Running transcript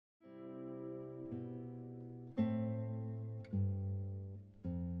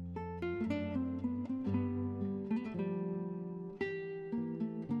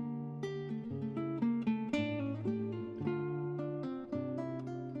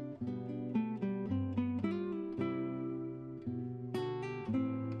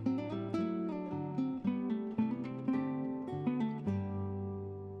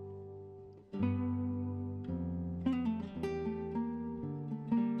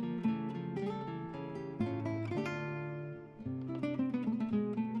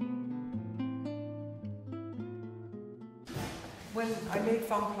when I made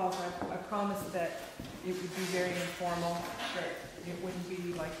phone calls, I promised that it would be very informal, that it wouldn't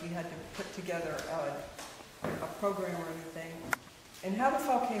be like we had to put together a program or anything. And how this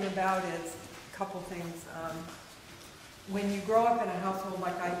all came about is a couple things. When you grow up in a household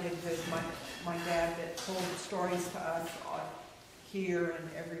like I did with my dad that told stories to us here and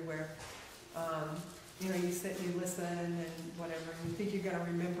everywhere, you know, you sit and you listen and whatever, and you think you're going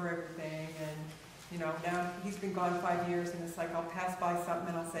to remember everything, and you know, now he's been gone 5 years, and it's like I'll pass by something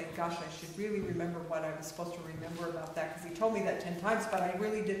and I'll say, gosh, I should really remember what I was supposed to remember about that, because he told me that 10 times, but I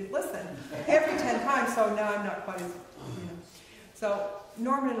really didn't listen every 10 times, so now I'm not quite as, you know. So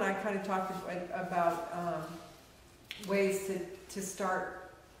Norman and I kind of talked about ways to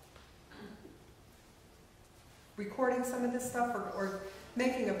start recording some of this stuff, or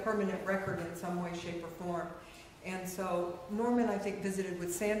making a permanent record in some way, shape, or form. And so Norman, I think, visited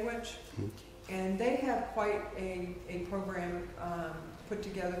with Sandwich, and they have quite a program put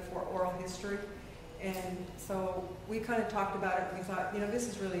together for oral history. And so we kind of talked about it, and we thought, you know, this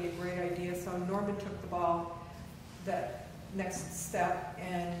is really a great idea. So Norman took the ball that next step,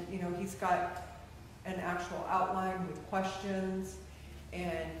 and you know, he's got an actual outline with questions,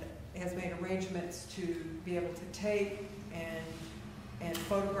 and has made arrangements to be able to tape and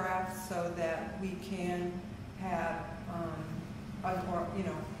photograph, so that we can have you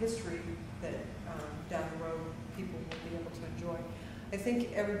know, history that down the road people will be able to enjoy. I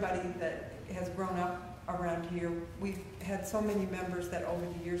think everybody that has grown up around here, we've had so many members that over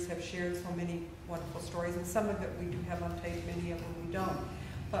the years have shared so many wonderful stories, and some of it we do have on tape, many of them we don't.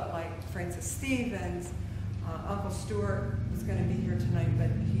 But like Francis Stevens, Uncle Stuart was going to be here tonight, but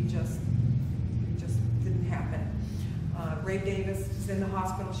it just didn't happen. Ray Davis is in the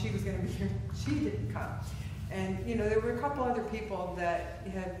hospital. She was going to be here. She didn't come. And you know, there were a couple other people that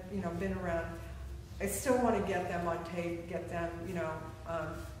had, you know, been around. I still want to get them on tape, get them, you know.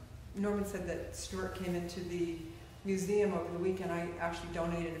 Norman said that Stuart came into the museum over the weekend. I actually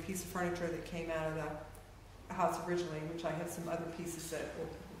donated a piece of furniture that came out of the house originally, which I have some other pieces that will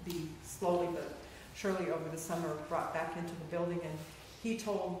be slowly but surely over the summer brought back into the building. And he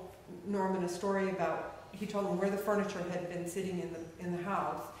told Norman a story about, he told him where the furniture had been sitting in the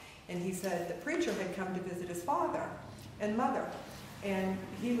house. And he said the preacher had come to visit his father and mother. And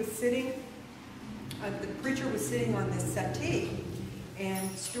he was sitting, the preacher was sitting on this settee.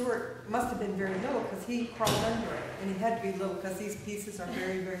 And Stuart must have been very little, because he crawled under it. And he had to be little because these pieces are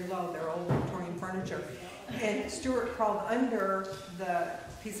very, very low. They're old Victorian furniture. And Stuart crawled under the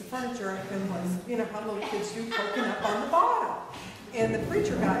piece of furniture and was, you know, how little kids do, poking up on the bottom. And the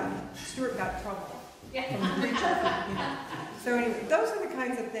preacher Stuart got trouble from the preacher. You know. So anyway, those are the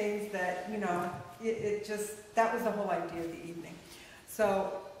kinds of things that, you know, it just, that was the whole idea of the evening.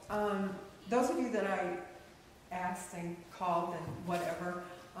 So those of you that I asked and called and whatever,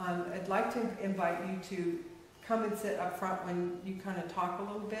 I'd like to invite you to come and sit up front when you kind of talk a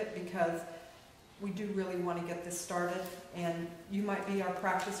little bit, because we do really want to get this started, and you might be our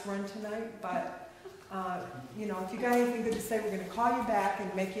practice run tonight, but you know, if you got anything good to say, we're going to call you back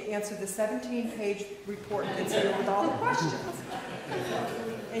and make you answer the 17-page report that's here with all the questions. So,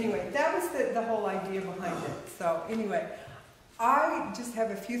 anyway, that was the whole idea behind it. So anyway, I just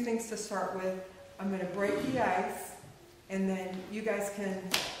have a few things to start with. I'm going to break the ice, and then you guys can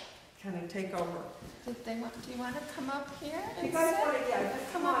kind of take over. Do you want to come up here? You guys want to, yeah,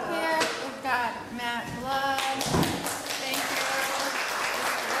 just come up here. We've got Matt Blood. Thank you.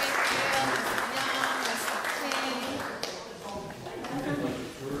 Mr. Wakefield, Mr. Young, Mr. King.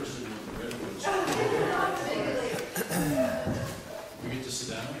 We get to sit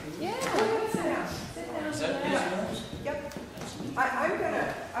down? Yeah. Sit down. Sit down. Is that easy? Yep. I would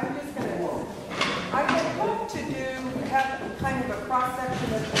hope to have kind of a cross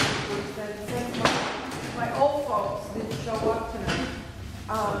section of this group, that since my old folks didn't show up tonight.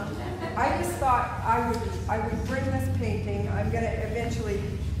 I just thought I would bring this painting. I'm going to eventually.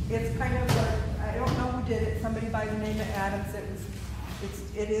 It's kind of I don't know who did it. Somebody by the name of Adams.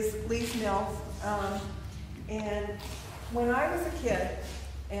 It is Lee's Mills. And when I was a kid,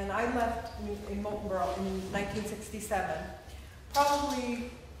 and I left in Moultonborough in 1967,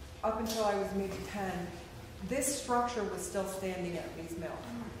 probably up until I was maybe 10, this structure was still standing at Lee's Mill.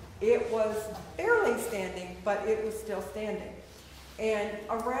 It was barely standing, but it was still standing. And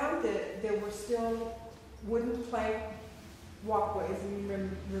around it, there were still wooden plank walkways, and you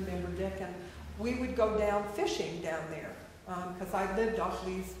remember, Dick, and we would go down fishing down there, because I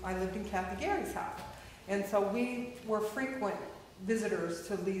lived in Kathy Gary's house. And so we were frequent visitors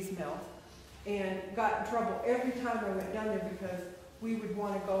to Lee's Mill, and got in trouble every time I went down there, because we would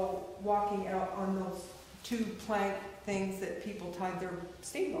want to go walking out on those two plank things that people tied their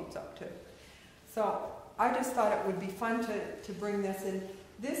steamboats up to. So I just thought it would be fun to bring this in.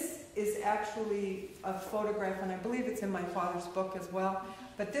 This is actually a photograph, and I believe it's in my father's book as well,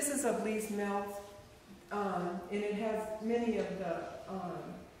 but this is of Lee's Mills, and it has many of the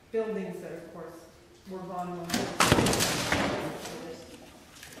buildings that, of course, were gone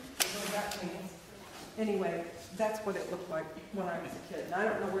Anyway, that's what it looked like when I was a kid. And I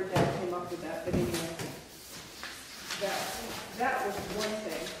don't know where Dad came up with that, but anyway, that was one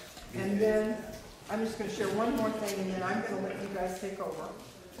thing. And then I'm just going to share one more thing, and then I'm going to let you guys take over.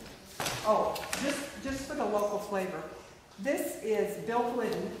 Oh, just for the local flavor. This is Bill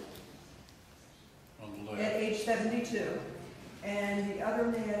Glidden at age 72, and the other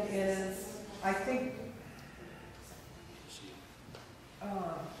man is, I think,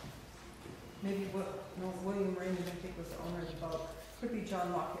 maybe William Raymond, I think, was the owner of the boat. Could be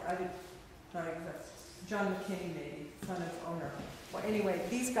John Lockett. Not exactly. John McKinney, maybe, son of the owner. Well, anyway,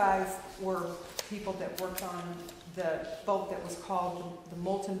 these guys were people that worked on the boat that was called the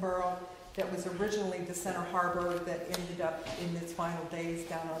Moultonborough, that was originally the center harbor that ended up in its final days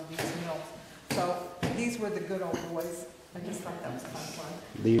down on these mills. So these were the good old boys. I just thought that was kind of fun.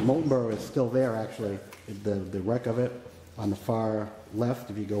 The Moultonborough is still there, actually. The wreck of it on the far left,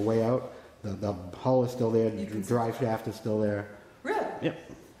 if you go way out, the hull is still there, the drive shaft is still there. Really?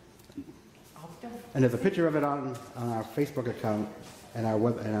 Yep. And there's a picture of it on our Facebook account and our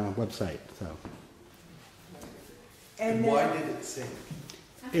website. So. And why did it sink?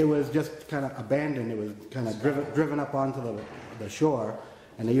 It was just kind of abandoned. It was kind of driven up onto the shore,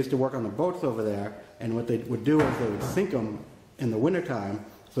 and they used to work on the boats over there. And what they would do is they would sink them in the wintertime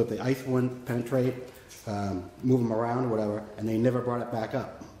so that the ice wouldn't penetrate, move them around or whatever, and they never brought it back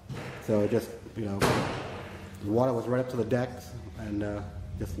up. So it just, the water was right up to the decks and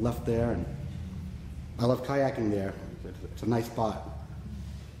just left there. And I love kayaking there. It's a nice spot.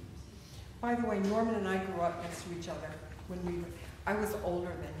 By the way, Norman and I grew up next to each other when I was older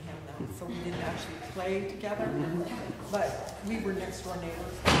than him now, so we didn't actually play together, but we were next door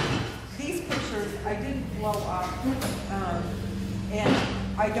neighbors. These pictures, I didn't blow up, and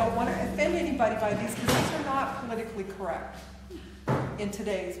I don't want to offend anybody by these because these are not politically correct in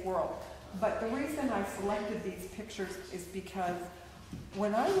today's world. But the reason I selected these pictures is because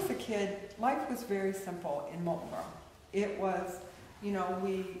when I was a kid, life was very simple in Moultonborough. It was,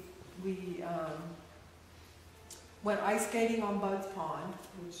 we went ice skating on Bud's Pond,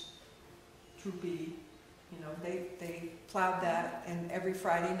 which Troop B, they plowed that, and every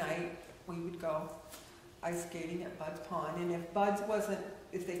Friday night we would go ice skating at Bud's Pond. And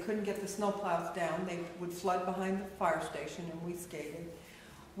if they couldn't get the snow plows down, they would flood behind the fire station, and we skated.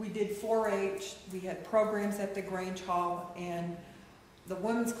 We did 4-H, we had programs at the Grange Hall, and the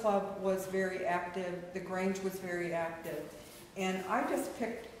Women's Club was very active, the Grange was very active. And I just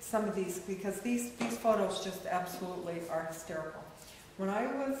picked some of these because these photos just absolutely are hysterical. When I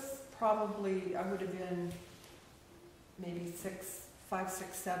was probably, I would have been maybe 5,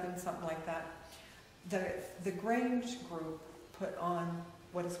 6, 7, something like that, the Grange group put on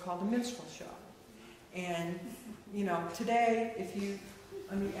what is called a minstrel show. And, today,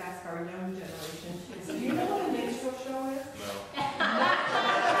 let me ask our young generation, do you know what a minstrel show is?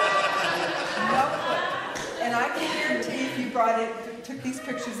 No clue. And I can guarantee if you took these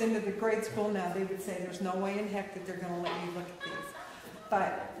pictures into the grade school now, they would say there's no way in heck that they're going to let you look at these.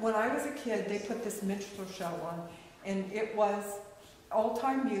 But when I was a kid, they put this minstrel show on, and it was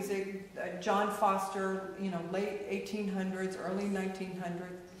old-time music, John Foster, late 1800s, early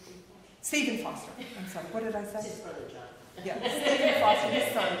 1900s. Stephen Foster. I'm sorry, what did I say? His brother John. Yeah, Stephen Foster,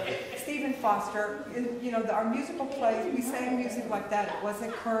 his son. Stephen Foster, and, our musical plays, we sang music like that. It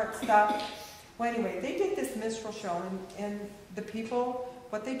wasn't current stuff. Well, anyway, they did this minstrel show, and the people,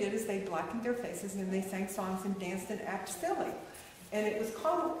 what they did is they blackened their faces and they sang songs and danced and acted silly. And it was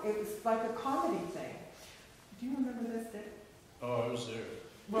like a comedy thing. Do you remember this, Dick? Oh, I was there.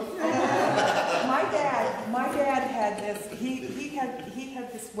 Well, my dad had this. He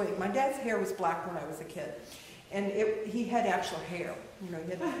had this wig. My dad's hair was black when I was a kid, and he had actual hair. He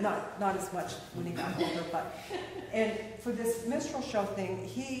had not as much when he got older, and for this minstrel show thing,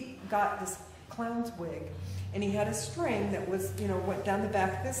 he got this clown's wig, and he had a string that was, went down the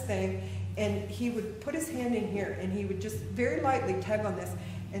back of this thing, and he would put his hand in here, and he would just very lightly tug on this,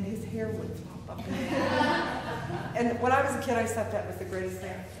 and his hair would flop up in the air. And when I was a kid, I thought that was the greatest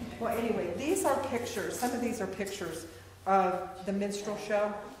thing. Well, anyway, these are pictures. Some of these are pictures of the minstrel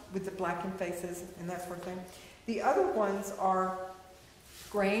show with the blackened faces and that sort of thing. The other ones are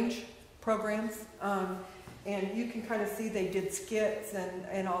Grange programs. And you can kind of see they did skits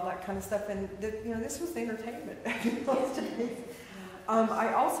and all that kind of stuff. And this was entertainment.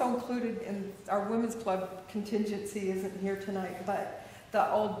 I also included in our women's club contingency isn't here tonight, but the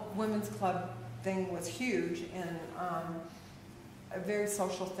old women's club thing was huge and a very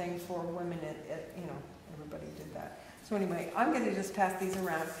social thing for women. Everybody did that. So anyway, I'm going to just pass these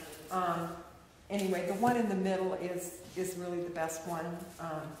around. Anyway, the one in the middle is really the best one.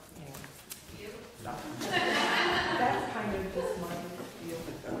 Anyway. That's kind of just my deal.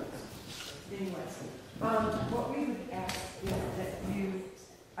 Anyway, what we would ask is that you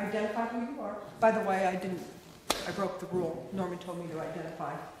identify who you are. By the way, I broke the rule. Norman told me to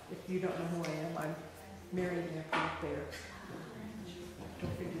identify. If you don't know who I am, I'm Mary Lamprey there.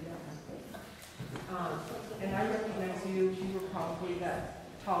 Don't figure that one. And I recognize you. You were probably that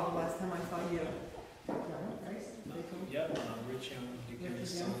tall the last time I saw you. Right? Yep, Rich Young, Dick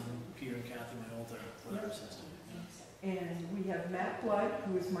son, Peter and Kathy, my older brother and sister. And we have Matt Blood,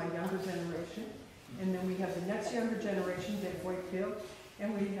 who is my younger generation. And then we have the next younger generation, Dick Wakefield.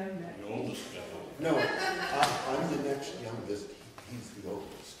 And we have Matt. The oldest guy. No, I'm the next youngest. He's the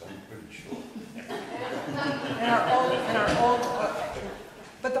oldest, I'm pretty sure. and our old,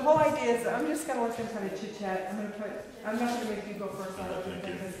 but the whole idea is, I'm just going to let them kind of chit chat. I'm not going to make you go first. I don't think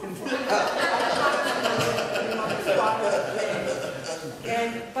that's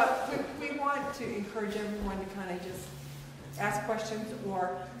but we want to encourage everyone to kind of just ask questions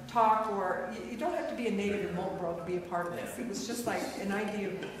or talk, or you don't have to be a native in Moultonborough to be a part of this. It was just like an idea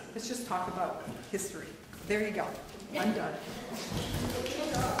of, let's just talk about history. There you go. I'm done.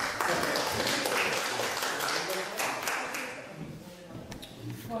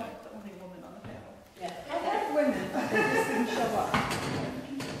 Well, the only woman on the panel. Yeah. I have women, but they just didn't show up.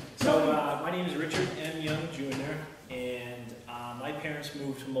 So my name is Richard M. Young, Jr., and my parents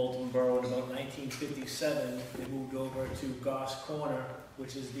moved to Moultonborough in about 1957. They moved over to Goss Corner,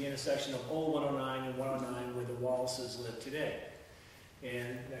 which is the intersection of Old 109 and 109 where the Wallaces live today,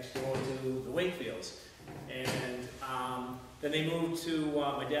 and next door to the Wakefields. And then they moved to,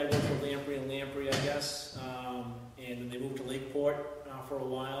 my dad worked for Lamprey and Lamprey, I guess, and then they moved to Lakeport for a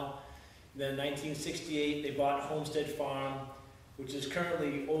while. Then in 1968, they bought Homestead Farm, which is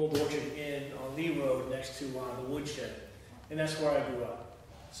currently Old Orchard Inn on Lee Road next to the woodshed. And that's where I grew up.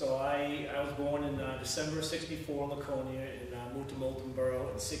 So I was born in December of '64 in Laconia and moved to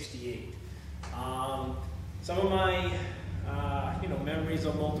Moultonborough in '68. Some of my memories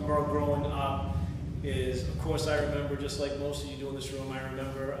of Moultonborough growing up is, of course, I remember, just like most of you do in this room, I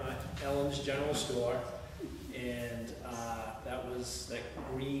remember Ellen's General Store, and that was that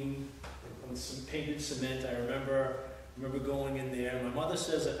green with some painted cement. I remember going in there. My mother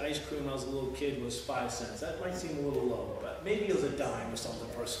says that ice cream when I was a little kid was 5 cents. That might seem a little low, but maybe it was a dime or something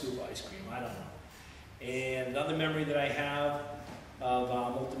for a scoop of ice cream. I don't know. And another memory that I have of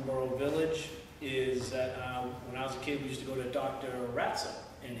Moultonborough Village is that when I was a kid, we used to go to Dr. Ratzel,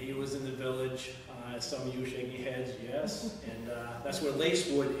 and he was in the village. Some of you shaking your heads, yes. And that's where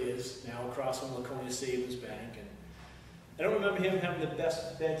Lacewood is now, across from Laconia Savings Bank. And I don't remember him having the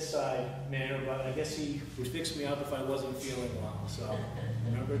best bedside manner, but I guess he would fix me up if I wasn't feeling well. So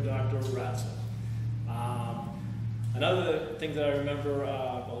remember Dr. Ratzel. Another thing that I remember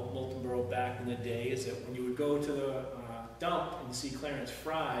about Moultonborough back in the day is that when you would go to the dump and see Clarence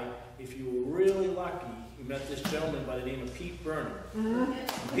Fry, if you were really lucky, you met this gentleman by the name of Pete Burnham.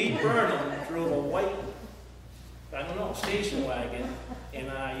 Mm-hmm. Pete Burnham drove a white, station wagon,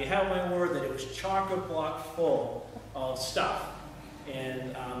 and you have my word that it was chock-a block full of stuff.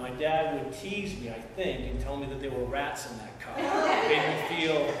 And my dad would tease me, I think, and tell me that there were rats in that car.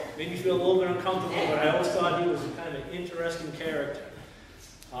 Made me feel a little bit uncomfortable, but I always thought he was kind of an interesting character.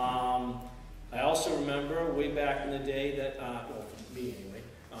 I also remember way back in the day that, for me anyway,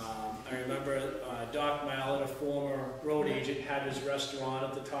 I remember Doc Mallett, a former road agent, had his restaurant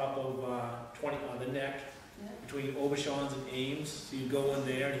at the top of the neck between Aubuchon's and Ames. So you'd go in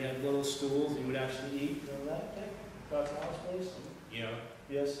there and he had little stools you would actually eat. Remember that thing? Doc Mallett's place? Yeah.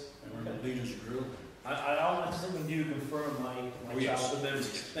 Yes? I remember Leader's Grill. I just think you confirm my yes. childhood memories.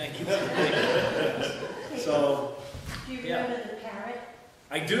 Thank you. So, do you remember the parrot?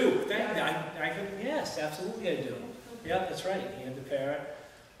 I do. Yes, absolutely I do. Yeah, that's right. He had the parrot.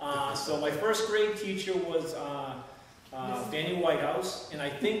 So my first grade teacher was Fanny Whitehouse, and I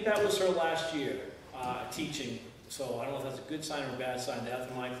think that was her last year teaching. So I don't know if that's a good sign or a bad sign.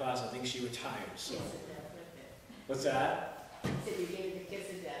 After my class, I think she retired. So what's that? So you gave the kiss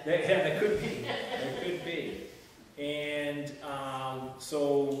of death. Yeah, that could be. That could be. And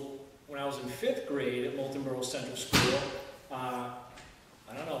so when I was in 5th grade at Moultonborough Central School,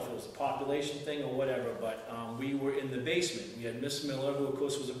 I don't know if it was a popular population thing or whatever, but we were in the basement. We had Miss Miller, who of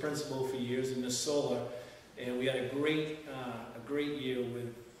course was a principal for years, and Miss Solar, and we had a great year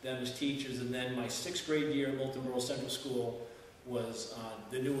with them as teachers. And then my 6th grade year at Moultonborough Central School was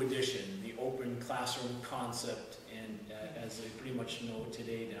the new addition, the open classroom concept, and as they pretty much know it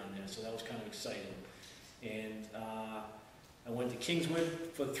today down there. So that was kind of exciting. And I went to Kingswood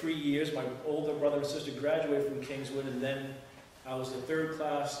for 3 years. My older brother and sister graduated from Kingswood, and then I was the 3rd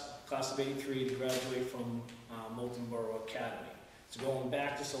class of '83, to graduate from Moultonborough Academy. So going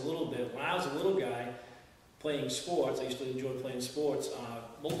back just a little bit, when I was a little guy playing sports, I used to enjoy playing sports.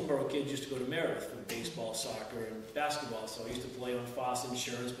 Moultonborough kids used to go to Meredith for baseball, soccer, and basketball. So I used to play on Foss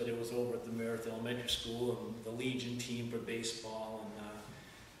Insurance, but it was over at the Meredith Elementary School, and the Legion team for baseball, and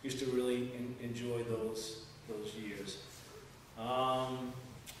used to really enjoy those years.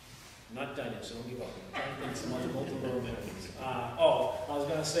 Not done yet, so don't give up. I'm trying to think of some other Moultonborough memories. I was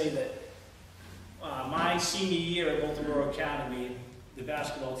going to say that my senior year at Moultonborough Academy, the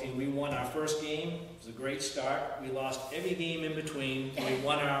basketball team, we won our first game. It was a great start. We lost every game in between. We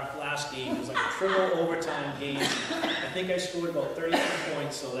won our last game. It was like a triple overtime game. I think I scored about 32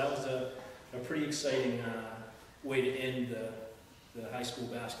 points, so that was a pretty exciting way to end the high school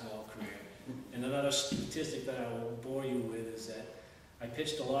basketball career. And another statistic that I will bore you with is that I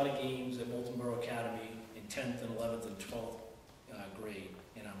pitched a lot of games at Moultonborough Academy in 10th and 11th and 12th grade.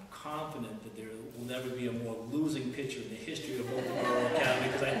 And I'm confident that there will never be a more losing pitcher in the history of Moultonborough Academy,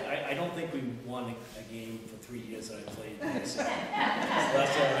 because I don't think we won a game for 3 years that I played there. So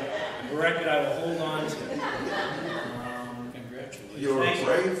that's a record I will hold on to. Congratulations. You're a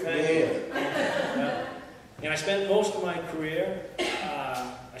brave man. And I spent most of my career,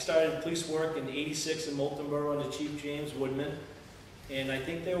 I started police work in '86 in Moultonborough under Chief James Woodman. And I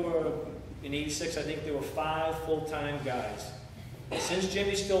think in '86, I think there were 5 full-time guys. Since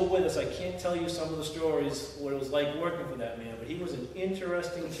Jimmy's still with us, I can't tell you some of the stories, what it was like working for that man, but he was an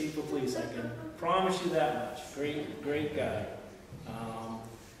interesting chief of police, I can promise you that much. Great guy.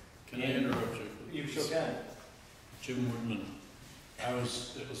 Can I interrupt you? You sure can. Jim Woodman, it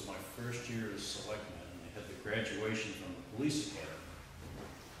was my first year as selectman, and they had the graduation from the police academy.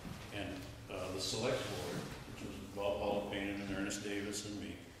 And the select board, which was Bob Holopainen and Ernest Davis and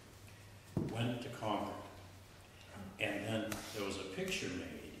me, went to Concord. And then there was a picture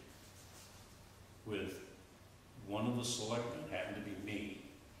made with one of the selectmen, happened to be me,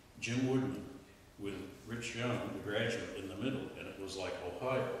 Jim Woodman, with Rich Young, the graduate, in the middle, and it was like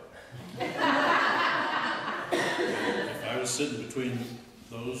Ohio. If I was sitting between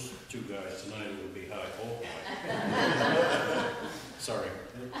those 2 guys tonight, it would be Ohio. Sorry.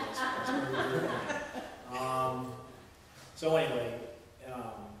 So anyway,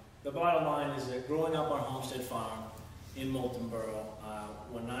 the bottom line is that growing up on Homestead Farm in Moultonborough,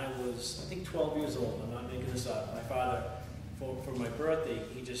 when I was, I think, 12 years old, I'm not making this up, my father, for my birthday,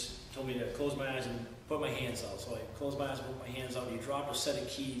 he just told me to close my eyes and put my hands out. So I closed my eyes and put my hands out, and he dropped a set of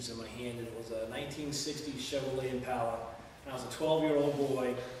keys in my hand, and it was a 1960 Chevrolet Impala. And I was a 12-year-old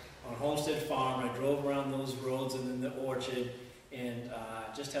boy on Homestead Farm. I drove around those roads and in the orchard, and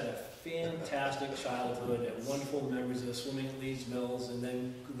just had a fantastic childhood, and wonderful memories of swimming at Leeds Mills, and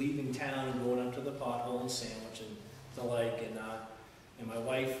then leaving town and going up to the Pothole and Sandwich and the like. And my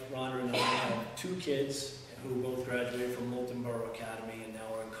wife, Rhonda, and I have 2 kids who both graduated from Moultonborough Academy and now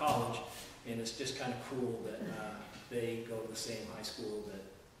are in college. And it's just kind of cool that they go to the same high school that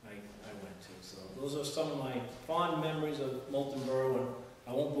I went to. So those are some of my fond memories of Moultonborough. And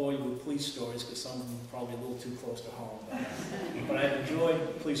I won't bore you with police stories because some of them are probably a little too close to home. But I've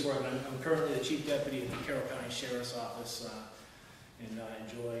enjoyed police work. I'm currently the chief deputy at the Carroll County Sheriff's Office, and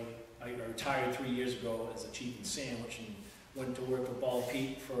I retired 3 years ago as a chief in Sandwich, and went to work for Bald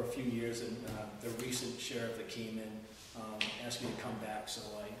Pete for a few years. And the recent sheriff that came in asked me to come back, so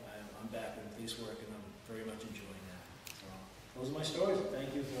I'm back in police work, and I'm very much enjoying that. So those are my stories.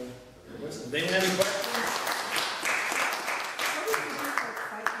 Thank you for listening. They didn't have any questions? What did you do for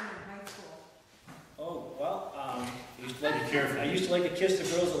excitement in high school? Oh, well, I used to like to kiss the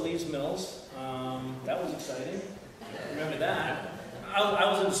girls at Leeds Mills. That was exciting. Remember that. I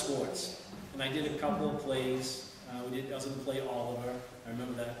was into sports, and I did a couple of plays. I was in the play Oliver. I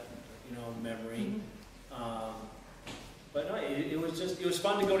remember that, memory. But no, it was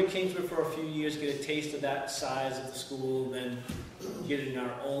fun to go to Kingswood for a few years, get a taste of that size of the school, then get it in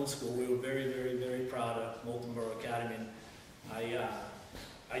our own school. We were very, very, very proud of Moultonborough Academy. And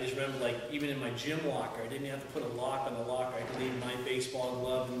I just remember, like, even in my gym locker, I didn't have to put a lock on the locker. I could leave my baseball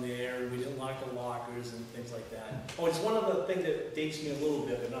glove in there, and we didn't lock the lockers and things like that. Oh, it's one of the things that dates me a little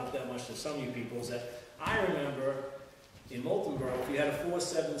bit, but not that much to some of you people, is that I remember In Moultonborough, if you had a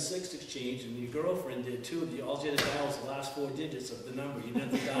 476 exchange and your girlfriend did too, all you had to dial was the last 4 digits of the number. You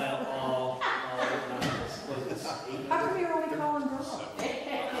didn't have to dial all numbers. How come you're only calling girls?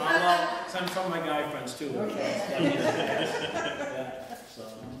 Well, some of my guy friends too. Okay. Yeah, so.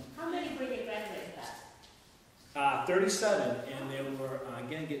 How many were you graduating class? 37, and there were,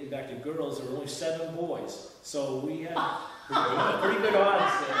 again, getting back to girls, there were only 7 boys. So we had pretty good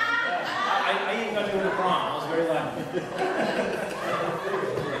odds there. Yeah. I even got to go to prom. I was very lucky.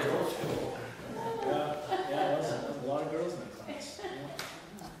 Yeah, there was a lot of girls in that class. Yeah.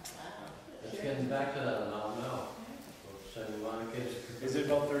 It's getting back to that amount now. Sending a lot of kids. Is it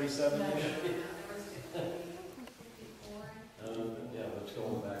about 37? Yeah, it's going back. It's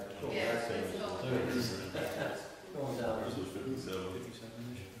going back to the 30s. Going down. This was 57.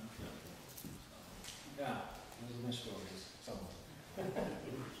 57-ish? Yeah, those are my stories. Some.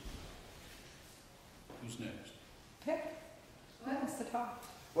 Who's next? Pick. Who wants to talk?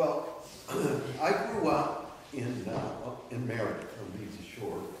 Well, I grew up in Meredith on Beezy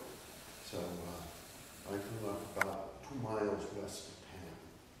Shore, so I grew up about 2 miles west of town.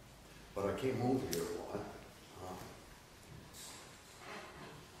 But I came over here a lot.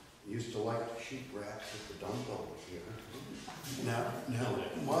 Used to like to shoot rats at the dump over here. Now,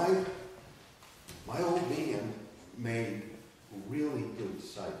 my old man made a really good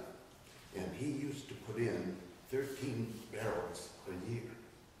cider, and he used to put in 13 barrels a year.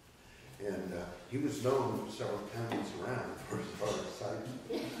 And he was known several counties around for his hard cider.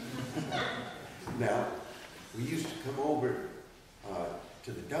 Now, we used to come over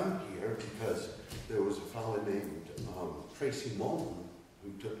to the dump here because there was a fellow named Tracy Moulton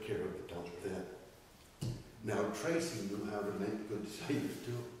who took care of the dump then. Now, Tracy knew how to make good cider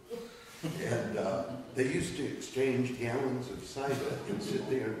too. And they used to exchange gallons of cider and sit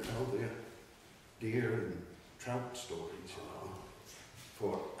there and tell their deer and trout stories, you know,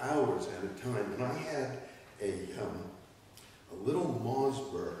 for hours at a time. And I had a little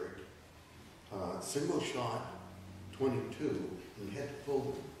Mossberg, single shot 22, and you had to pull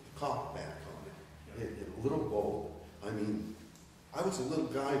the cork back on it in a little bowl. I mean, I was a little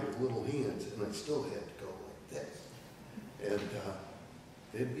guy with little hands, and I still had to go like this. And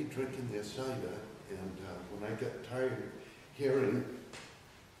they'd be drinking their cider, and when I got tired of hearing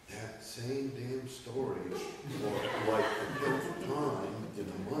that same damn story for like the 10th time in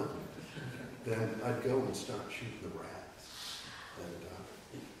a month, then I'd go and start shooting the rats, and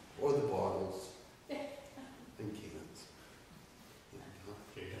or the bottles and cans. And,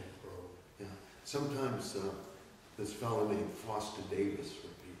 yeah. Sometimes this fellow named Foster Davis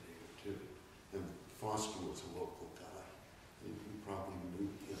would be there too, and Foster was a local guy. You probably knew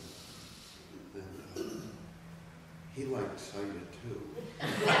him. And he liked cider too.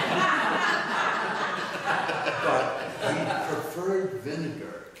 But he preferred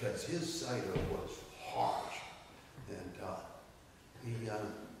vinegar because his cider was harsh. And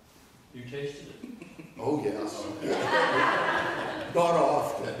You tasted it? oh yes. Not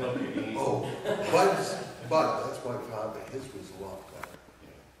often. Oh, but that's my father. His was a lot better.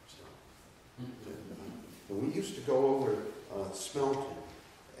 So, and we used to go over smelting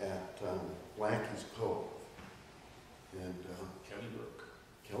at Blackie's Cove and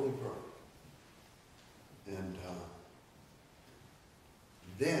Kelly Brook. And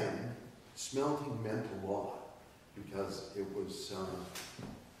then smelting meant a lot because it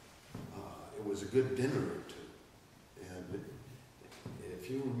was a good dinner or two. And if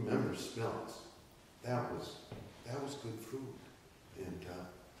you remember smelts, that was good food. And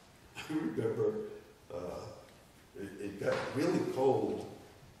I remember it got really cold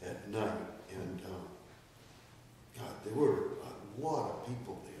at night, and God, there were a lot of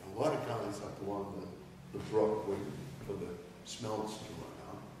people there, a lot of guys up along the brook waiting for the smelts to run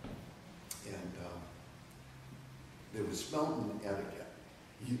out. And there was smelting etiquette.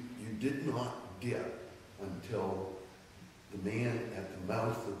 You did not dip until the man at the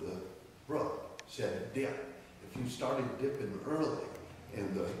mouth of the brook said dip. If you started dipping early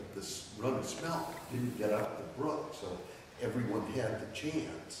and the run of smelt didn't get up the brook, so everyone had the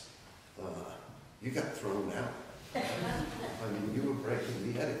chance, you got thrown out. I mean, you were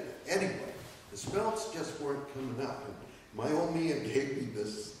breaking the etiquette. Anyway, the smelts just weren't coming up. And my old man gave me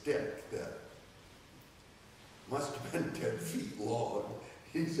this stick that must have been 10 feet long.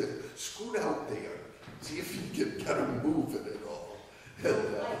 He said, scoot out there, see if you can get them moving at all.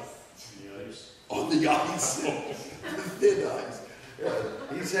 And, on the ice, the thin ice.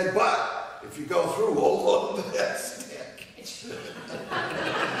 He said, but if you go through, hold on to that stick.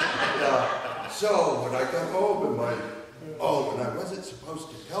 So when I got home and and I wasn't supposed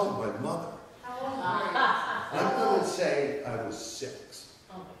to tell my mother. How old were you? I'm gonna say I was 6.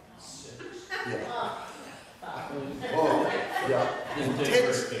 Oh, my God. 6. Yeah. Oh, Oh, yeah. Didn't And take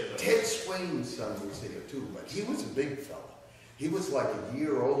birthday, though. Ted Swain's son was there too, but he was a big fella. He was like a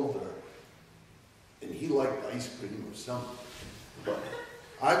year older, and he liked ice cream or something. But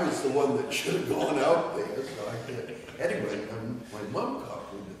I was the one that should have gone out there, so I did. Anyway, my mom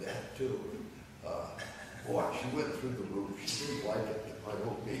caught wind of that too. Boy, she went through the roof. She didn't like it that my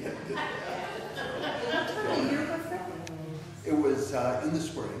old man did that. What year was that? It was in the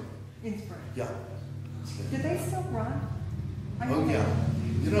spring. In spring. Yeah. Do they still run? I Oh, know yeah.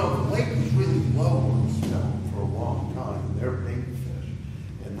 You know, the lake was really low on snow for a long time. They're big fish.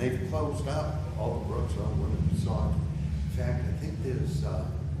 And they've closed up all the brooks on Winnipesaukee. In fact, I think there's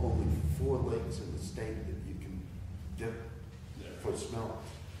only 4 lakes in the state that you can dip for smelt.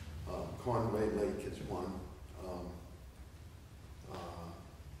 Conway Lake is one.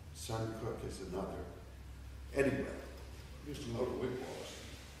 Suncook is another. Anyway, Used to go to Wickwaws.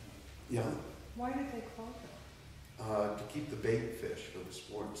 yeah, Why did they close it? to keep the bait fish for the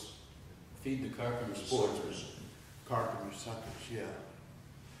sports. Feed the carpenter Sports. suckers. Carpenter suckers, yeah.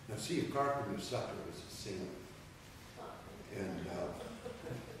 Now, see, a carpenter sucker is a salmon. And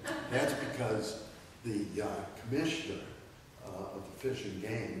that's because the commissioner of the Fish and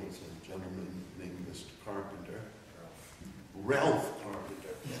Game was a gentleman named Mr. Carpenter. Ralph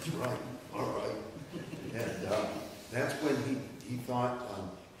Carpenter, that's right, all right. And that's when he thought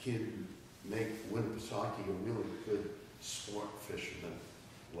he'd make Winnipesaukee a really good sport fisherman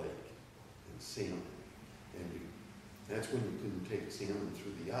lake and salmon. And that's when you couldn't take salmon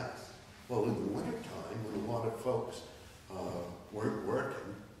through the ice. Well, in the wintertime, when a lot of folks weren't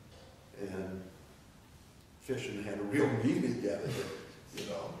working and fishing had a real meaning at it, you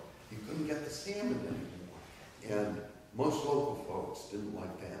know, you couldn't get the salmon anymore. And most local folks didn't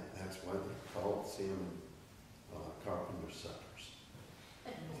like that. That's why they called salmon carpenter suckers.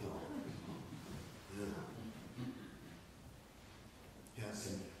 So, yeah. Yes,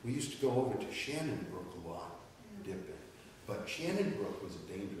 and we used to go over to Shannon Brook a lot, dipping. But Shannon Brook was a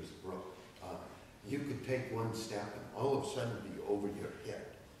dangerous brook. You could take one step and all of a sudden be over your head.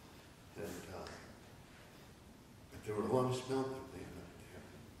 And but there were a lot of smelt that they had up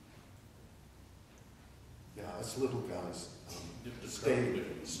there. Yeah, us little guys stayed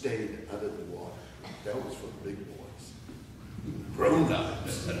out of the water. That was for the big boys.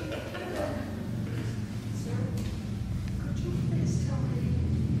 Grown-ups. Yeah. Sir, could you please tell me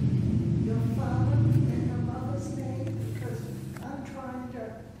your father and your mother's name? Because I'm trying to,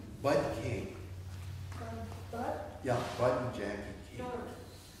 Bud King. Bud? Yeah, Bud and Jackie King.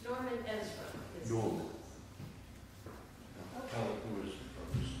 Norman Ezra. is- Norman. How, who is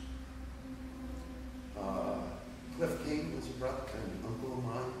Cliff King was a brother and uncle of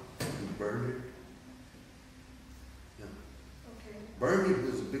mine, and Bernard. Yeah. Okay. Bernard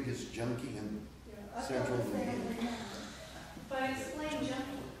was the biggest junkie in Yeah, I've got Central the family Indiana. now. But explain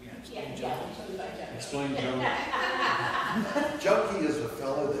junkie. Yeah, something like that. Explain, Joe. Junkie is a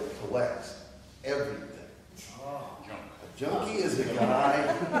fellow that collects everything. Junk. A junkie is a guy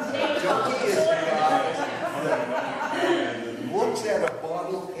that looks at a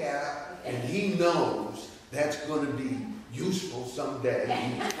bottle cap and he knows that's going to be useful someday.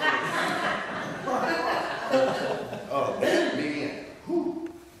 Oh, that man. Whew.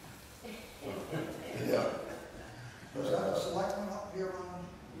 Yeah. Was that a selectman up here on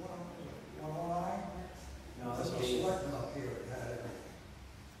 109? No, That's a selectman up here that had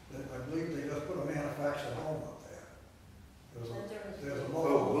everything. I believe they just put a manufactured home up there. There's a Oh,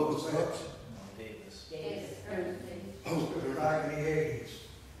 local. Willis Hooks. No, Davis. Yes, everything. Oh, Back in the 80s.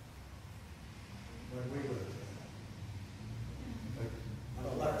 When we lived there. On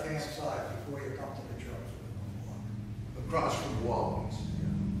the left-hand side, before you come to the church. across from Wally's.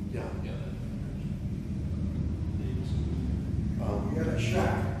 Yeah. Yeah, You had a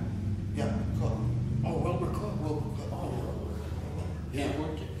shack. Yeah, Cook. Oh, Wilbur Cook. Wilbur Cook. Oh, yeah. yeah. He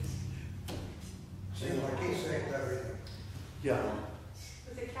worked it. Seemed like he saved everything. Yeah.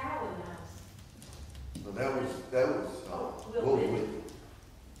 There's a cow in the house. Well, that was Will Will Whitton. Whitton.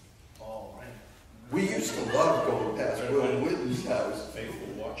 Oh, right. We used to love going past Will Whitton's house. Faithful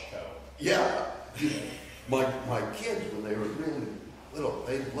watch cow. Yeah. My kids, when they were really little,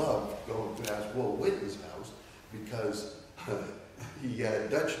 they loved going past Will Whitton's house because he had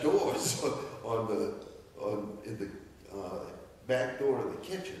Dutch doors in the back door of the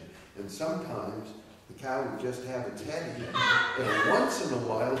kitchen, and sometimes the cow would just have its head in, and once in a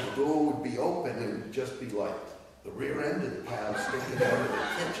while the door would be open and it would just be like the rear end of the cow sticking out of the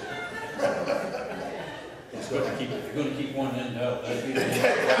kitchen. It's good to keep, if you're gonna keep one end out, that'd be the end.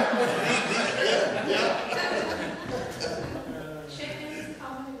 Chickens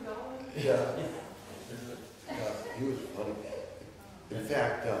coming and going. Yeah. He was funny. In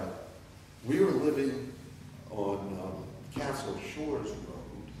fact, we were living on Castle Shores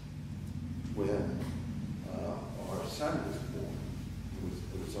Road when our son was born.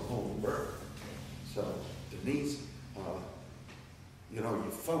 It was a home birth. So Denise, you know,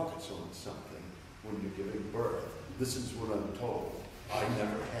 you focus on something when you're giving birth. This is what I'm told. I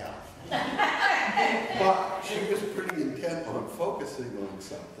never have. But she was pretty intent on focusing on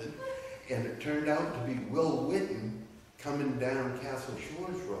something, and it turned out to be Will Whitten coming down Castle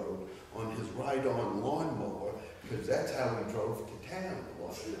Shores Road on his ride-on lawnmower, because that's how he drove to town a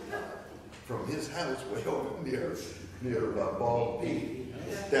lot of the time. From his house way over near Bald Peak,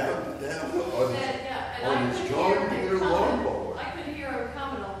 down on his John Deere lawnmower. I could hear him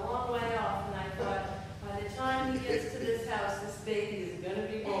coming a long way off, and I thought, by the time he gets to this house, this baby is gonna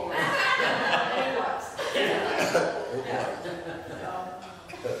be born. And it was.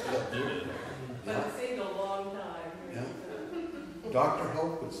 But it seemed a long time. Yeah. Dr.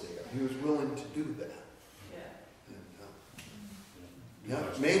 Hope was there. He was willing to do that. Yeah.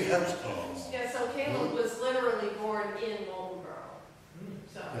 And, made house calls. Yeah, so Caleb was literally born in Moultonborough.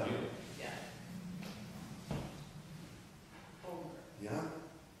 So, Yeah. yeah. Moultonborough. Yeah.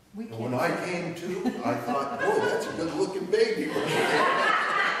 We And when can't- I came to, I thought, boy, that's a good looking baby.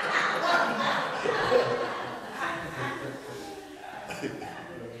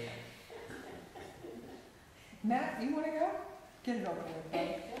 Matt, you want to go? Get it over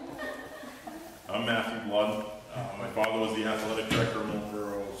with. I'm Matthew Blood. My father was the athletic director of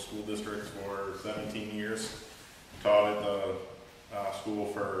Moultonborough School District for 17 years. Taught at the school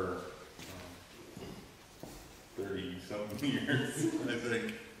for 30-something years, I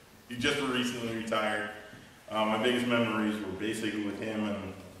think. He just recently retired. My biggest memories were basically with him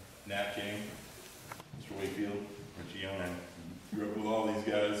and Nat King, Mr. Wakefield, Richie Young. I grew up with all these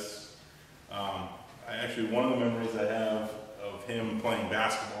guys. One of the memories I have of him playing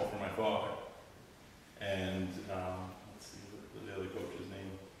basketball for my father. And let's see, what the other coach's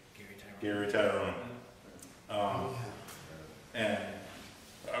name? Gary Tyrone. And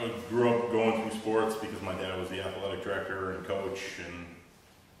I grew up going through sports because my dad was the athletic director and coach, and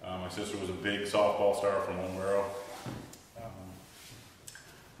my sister was a big softball star from Moultonborough.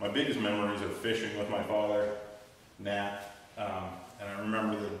 My biggest memories of fishing with my father, Nat, and I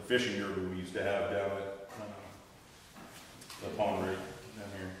remember the fishing derby we used to have down at the pond right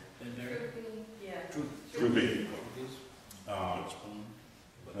down here. Yeah. Troopy.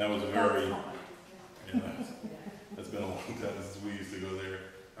 That was a very, yeah, that's been a long time since we used to go there.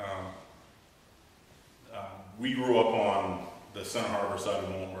 We grew up on the Center Harbor side of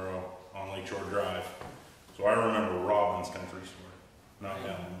Moultonborough on Lakeshore Drive. So I remember Robbins Country Store, not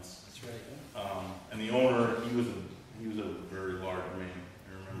Allen's. That's right. And the owner, he was a very large man,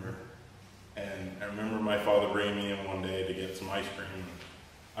 I remember. And I remember my father bringing me in one day to get some ice cream.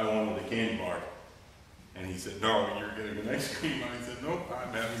 I wanted the candy bar. And he said, no, you're getting an ice cream. And I said, nope,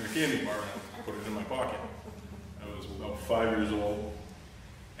 I'm having a candy bar. And I put it in my pocket. I was about 5 years old.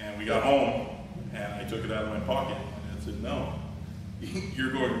 And we got home, and I took it out of my pocket. And I said, no,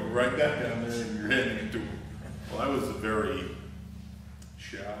 you're going right back down there and you're handing it to him. Well, I was a very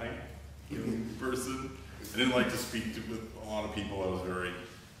shy young person. I didn't like to speak with a lot of people. I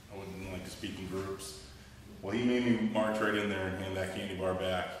wouldn't like to speak in groups. Well, he made me march right in there and hand that candy bar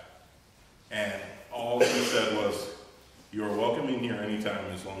back. And all he said was, you are welcome in here anytime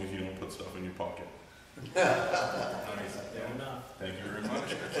as long as you don't put stuff in your pocket. And I said, yeah, thank you very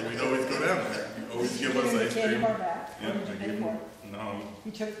much. So we'd always go down there. He'd always give us ice cream. Candy bar back? Yeah, What did you pay for it? No.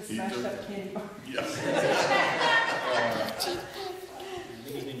 You took the smashed up candy bar? Yes.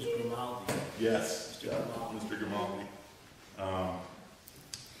 His name's Grimaldi. Yes, Mr. Grimaldi.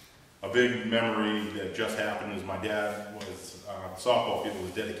 A big memory that just happened is my dad was, the softball field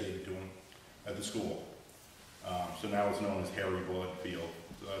was dedicated to him at the school. So now it's known as Harry Blood Field.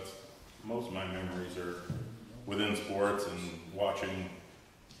 So that's, most of my memories are within sports and watching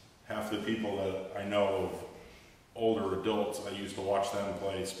half the people that I know of older adults. I used to watch them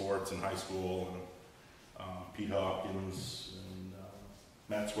play sports in high school, and Pete Hopkins and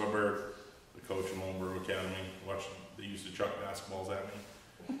Matt Swebber, the coach of Moultonborough Academy. They used to chuck basketballs at me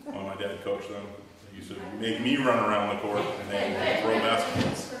while my dad coached them. They used to make me run around the court and they would throw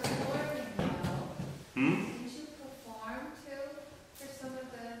basketballs. Hmm? Did you perform too for some of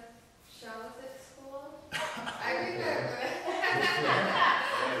the shows at school? I remember.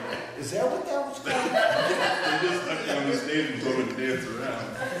 Is that what that was called? They just stuck you on the stage and go and dance around.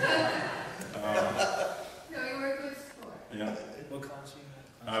 Yeah. What class are you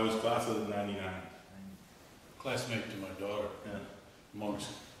in? I was class of '99. Classmate to my daughter, Yeah. amongst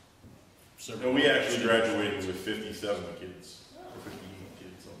So several. we actually graduated with 57 kids, or 58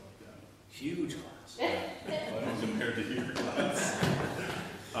 kids, something like that. Huge class. Yeah. Compared to your class.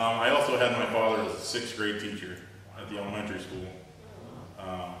 I also had my father as a 6th grade teacher at the elementary school.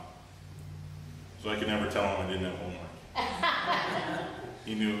 So I could never tell him I didn't have homework.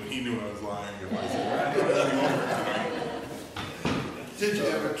 He knew I was lying if I said, I don't have any homework. Did you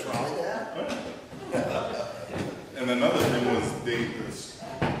ever try that? And another thing was the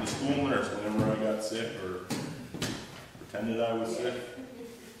school nurse, whenever I got sick or pretended I was sick,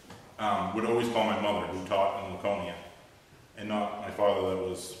 would always call my mother, who taught in Laconia, and not my father that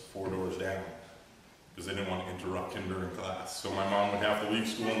was 4 doors down, because they didn't want to interrupt him during class. So my mom would have to leave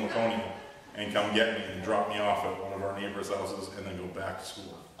school in Laconia and come get me and drop me off at one of our neighbors' houses and then go back to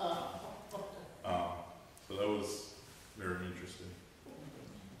school. So that was very interesting.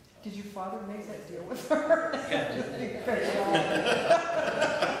 Did your father make that deal with her? I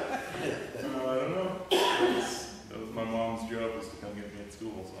don't know. That was my mom's job, was to come get me at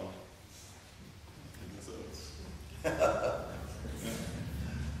school, so I guess that was. Yeah.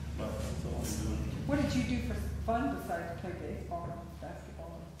 But that's all I do. What did you do for fun besides play baseball and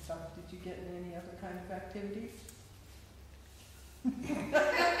basketball and stuff? Did you get in any other kind of activities?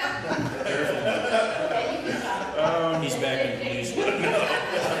 He's back in police work.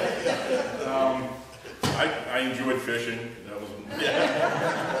 I enjoyed fishing. That was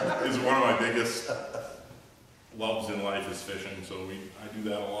is one of my biggest loves in life is fishing. So I do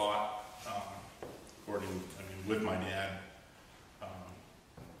that a lot. With my dad,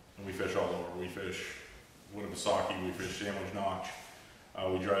 and we fish all over. We fish Winnipesaukee, we fish Sandwich Notch.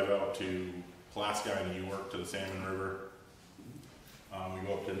 We drive out to Pulaski, New York, to the Salmon River. We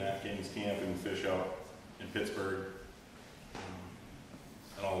go up to Atkinson camp and fish out in Pittsburgh.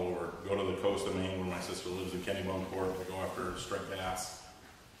 And all over. Go to the coast of Maine where my sister lives in Kennebunkport to go after striped bass.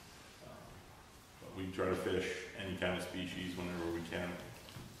 But we try to fish any kind of species whenever we can.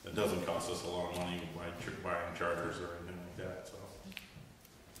 It doesn't cost us a lot of money by buying charters or anything like that. So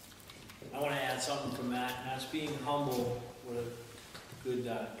I want to add something from Matt. Matt's being humble. What a good,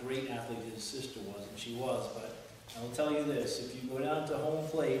 great athlete his sister was, and she was. But I will tell you this: if you go down to home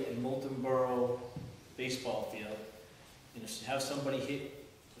plate in Moultonborough baseball field, and if you have somebody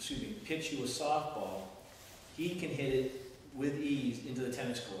pitch you a softball, he can hit it with ease into the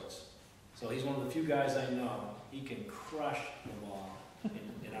tennis courts. So he's one of the few guys I know. He can crush the ball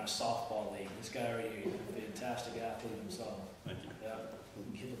in our softball league. This guy right here, he's a fantastic athlete himself. thank you. Yeah, he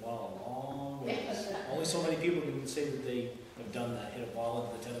can hit the ball a long ways. Only so many people can say that they have done that, hit a ball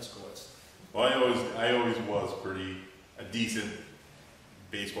into the tennis courts. Well, I always was a decent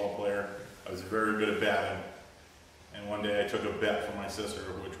baseball player. I was very good at batting. And one day I took a bet for my sister,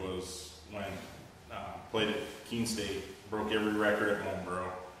 which was when played at Keene State, broke every record at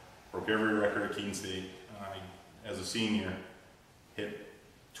Moultonborough, broke every record at Keene State. As a senior, hit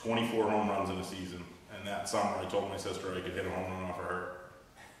 24 home runs in a season. And that summer I told my sister I could hit a home run off of her.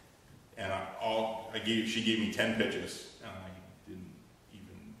 And she gave me 10 pitches, and I didn't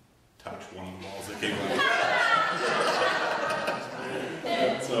even touch one of the balls that came out.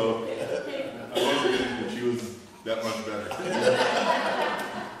 So I wasn't good, but she was that much better.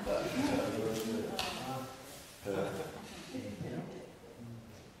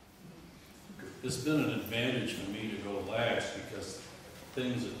 It's been an advantage for me to go last because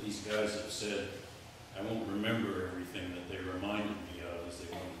things that these guys have said, I won't remember everything that they reminded me of as they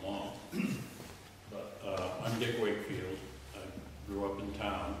went along. But I'm Dick Wakefield. I grew up in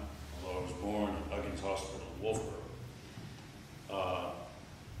town, although I was born at Huggins Hospital in Wolfboro.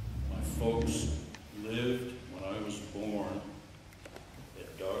 My folks lived, when I was born, at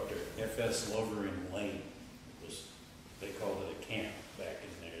Dr. F.S. Lovering Lane. They called it a camp back in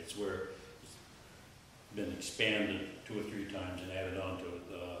there. It's where been expanded 2 or 3 times and added on to it.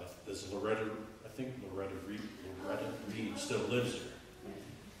 There's Loretta Reed still lives there.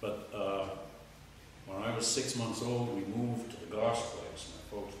 But when I was 6 months old, we moved to the Goss place. My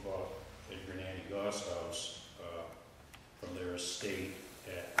folks bought Edgar and Annie Goss house from their estate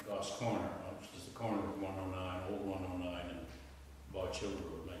at Goss Corner, which is the corner of 109, Old 109, and Botch Hill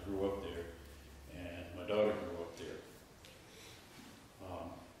Road. And I grew up there, and my daughter grew up there.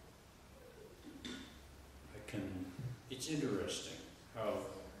 It's interesting how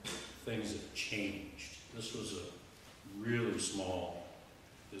things have changed. This was a really small,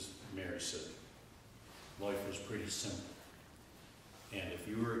 as Mary said, life was pretty simple. And if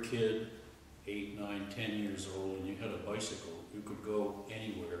you were a kid, 8, 9, 10 years old, and you had a bicycle, you could go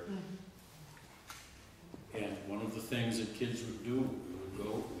anywhere And one of the things that kids would do,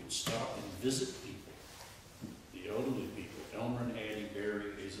 we'd stop and visit people, the elderly people, Elmer and Addie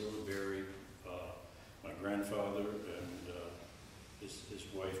Berry, Hazel Berry, my grandfather and his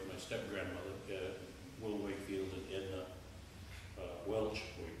wife, my step-grandmother, Will Wakefield and Edna Welch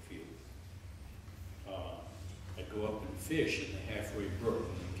Wakefield. I'd go up and fish in the halfway brook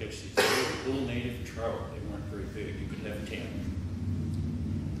and catch these little native trout. They weren't very big. You could have 10.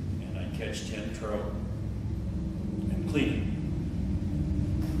 And I'd catch 10 trout and clean them.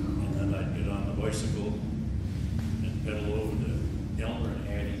 And then I'd get on the bicycle and pedal over to Elmer and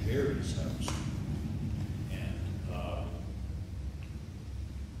Addie Berry's house and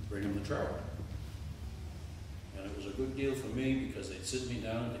bring them the trout. And it was a good deal for me because they'd sit me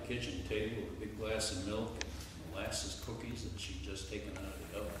down at the kitchen table with a big glass of milk and molasses cookies that she'd just taken out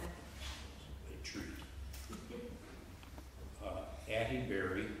of the oven. A treat. Addie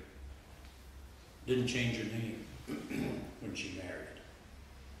Berry didn't change her name when she married.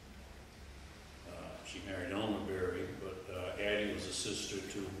 She married Elmer Berry, but Addie was a sister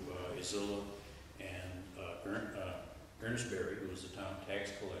to Isilla and Ernest Berry, who was the town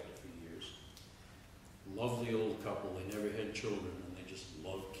tax collector for years. Lovely old couple. They never had children, and they just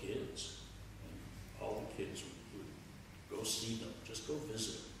loved kids. And all the kids would go see them, just go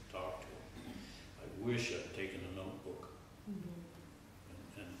visit them, talk to them. I wish I'd taken a notebook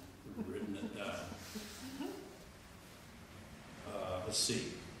and written it down. Let's see.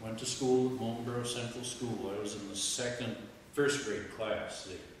 Went to school at Moultonborough Central School. I was in the first grade class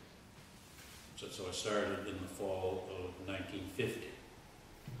there. So I started in the fall of 1950.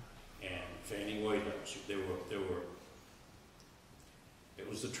 And Fanny Whitehouse, it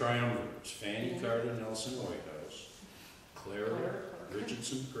was the triumvirates, Fanny Carter Nelson Whitehouse, Clara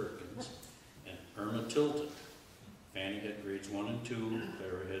Richardson Perkins, and Irma Tilton. Fanny had grades 1 and 2,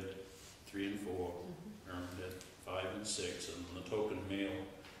 Clara had 3 and 4, Irma had 5 and 6, and the token male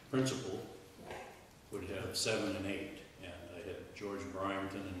principal would have 7 and 8. And I had George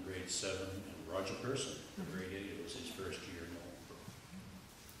Bryington in grade 7 and Roger Person in grade 8. It was his first year in Moultonborough.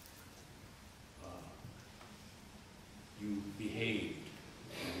 You behaved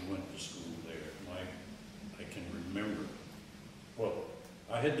when you went to school there. I can remember. Well,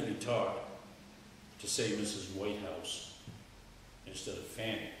 I had to be taught to say Mrs. Whitehouse instead of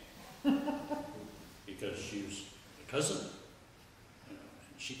Fanny because she was a cousin. You know,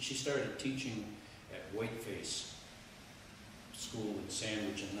 and she started teaching at Whiteface School in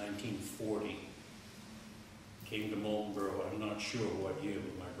Sandwich in 1940. Came to Moultonborough, I'm not sure what year,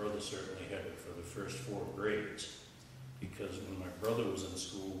 but my brother certainly had it for the first 4 grades. Because when my brother was in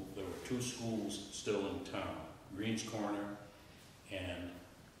school, there were 2 schools still in town, Greens Corner and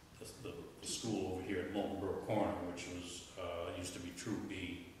the school over here at Moultonborough Corner, which was used to be True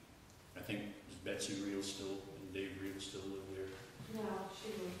B. I think, is Betsy Reel still, and Dave Reel still live there? No,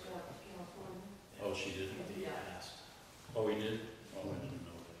 she moved up to California. Oh, she did? Yeah. Oh, he did? Oh, I didn't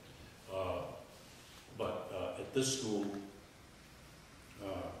know that. But at this school,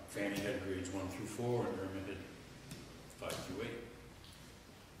 Fanny had grades 1 through 4, and Irma had 5 through 8.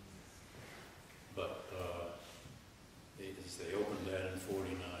 But as they opened that in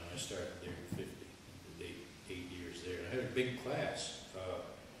 49, I started there in 50, and did 8 years there. And I had a big class.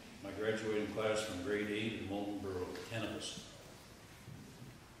 My graduating class from grade 8 in Moultonborough, 10 of us.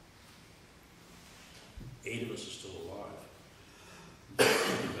 8 of us are still alive, to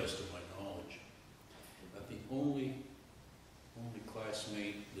the best of my knowledge. But the only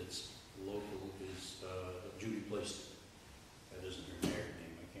classmate that's local is Judy Plaiston. That isn't her married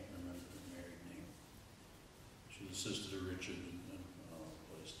name. I can't remember her married name. She's a sister to Richard and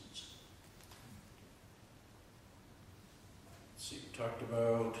Plaiston's. Let's see, we talked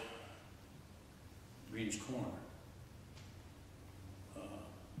about Greens Corner.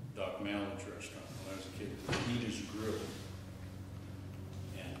 Doc Mallard's restaurant when I was a kid, Peter's Grill.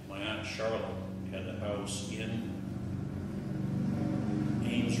 And my Aunt Charlotte had a house in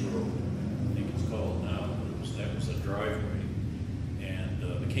Ames Road, I think it's called now, but that was a driveway. And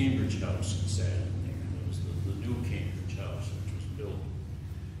the Cambridge house sat in there. It was the new Cambridge house, which was built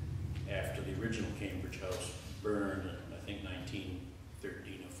after the original Cambridge house burned in, I think,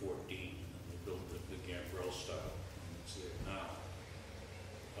 1913 or 14. And then they built the Gambrel style, and it's there now.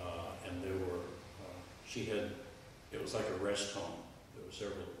 And there were, it was like a rest home. There were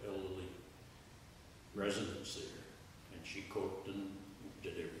several elderly residents there, and she cooked and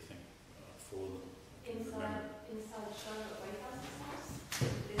did everything for them. Inside Charlotte Whitehouse's house? Is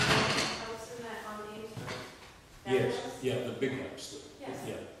there a house in that on the inside? Yes, yeah, the big house. Yes.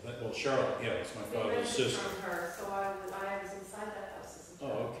 Yeah, Charlotte, yeah, it's my We father's rented sister. from her, so I was inside that house as a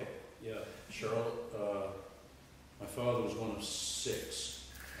child. Oh, okay. Yeah, Charlotte, my father was one of 6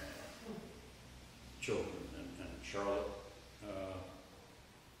 children, and Charlotte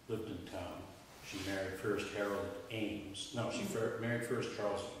lived in town. She married first Harold Ames. No, she married first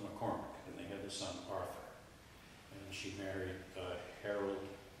Charles McCormick, and they had a son, Arthur. And she married Harold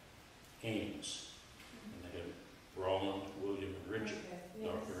Ames, and they had Roland, William, and Richard,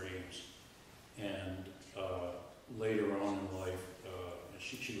 Dr. Ames. And later on in life,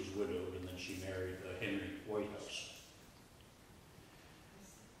 she was widowed, and then she married Henry Whitehouse.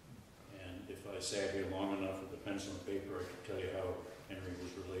 And if I sat here long enough with a pencil and paper, I could tell you how Henry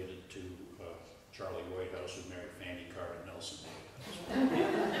was related to Charlie Whitehouse, who married Fanny Carter Nelson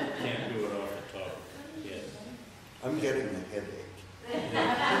Whitehouse. Can't do it off the top of my head. I'm getting a headache. I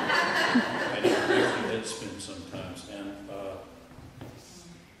didn't make the head spin sometimes, and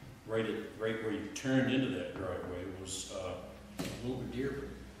right where you turned into that driveway was Moultonborough.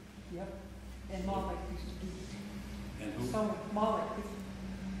 Yep. And Molly used to do. And who? So Molly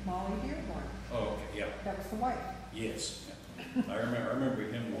Dearborn. Oh, okay, yeah. That was the wife. Yes. I remember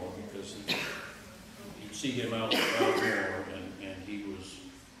him more because you'd see him out there, and he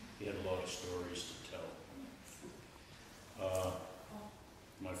had a lot of stories to tell.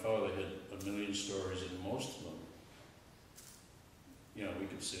 My father had a million stories, and most of them, you know, we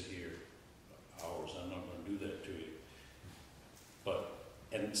could sit here hours. I'm not going to do that to you.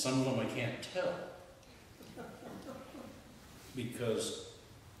 And some of them I can't tell. Because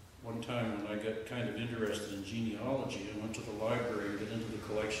one time when I got kind of interested in genealogy, I went to the library and got into the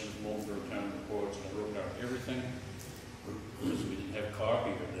collection of Moultonborough town reports, and I wrote down everything, because we didn't have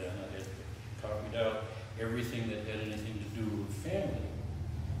copier then. I had copied out everything that had anything to do with family.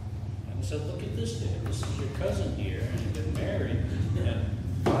 And I said, look at this, Dad, this is your cousin here, and he got married, and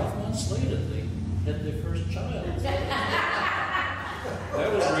 5 months later they had their first child. That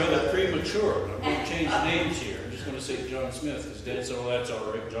was rather premature. I'm going to change names here. I'm just going to say John Smith, because Dad said, oh, that's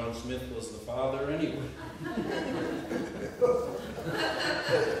all right. John Smith was the father anyway.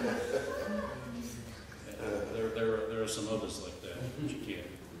 There are some others like that you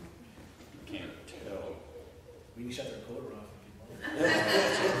can't tell. We can shut the recorder off if you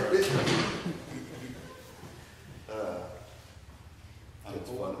want. It's funny.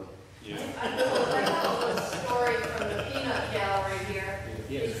 Yeah. I have a story from the peanut gallery here.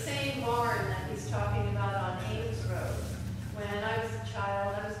 Yes. The same barn that he's talking about on Ames Road. When I was a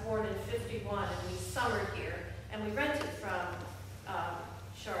child, I was born in '51, and we summered here, and we rented from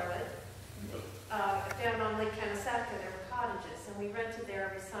Charlotte. Down on Lake Canasatka, there were cottages, and we rented there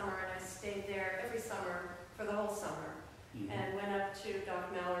every summer, and I stayed there every summer for the whole summer, and went up to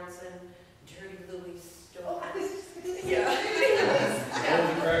Doc Mallard's and Dirty Louie's store. Yeah.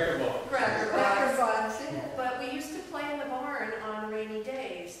 Oh, the Cracker Box. Cracker Box. But we used to play in the barn on rainy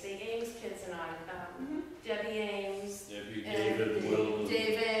days. The Ames kids and I, Debbie Ames, David, Will.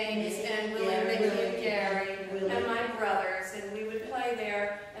 Dave Ames, and Willie, Mickey, and Gary, and my brothers, and we would play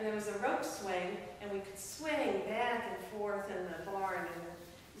there. And there was a rope swing, and we could swing back and forth in the barn, and it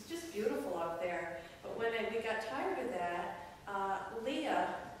was just beautiful up there. But when we got tired of that,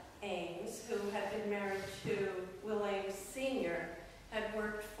 Leah Ames, who had been married to Will Ames Sr., had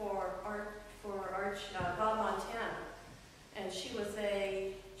worked for Bob Montana, and she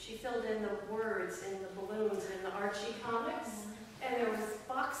filled in the words in the balloons in the Archie comics, and there was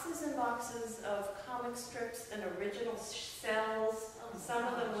boxes and boxes of comic strips and original cells, some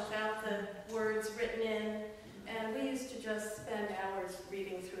of them without the words written in, and we used to just spend hours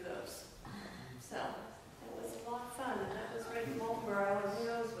reading through those. So it was a lot of fun, and that was right in Moultonborough, and who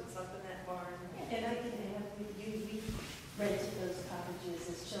knows what's up in that barn. And I can add with you, we rented those cottages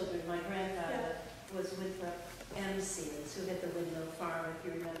as children. My grandfather was with the M. Sears, who had the windmill farm, if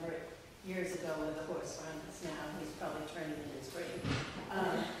you remember it, years ago when the horse farm is now. He's probably turning in his grave.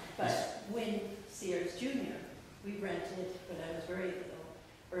 But when Sears Jr., we rented, when I was very little,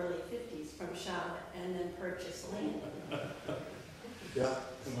 early 50s, from Charlotte, and then purchased land. Yeah.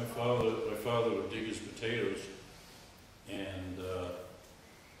 And my father would dig his potatoes and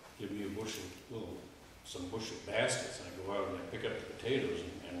give me some bushel baskets. And I go out and I pick up the potatoes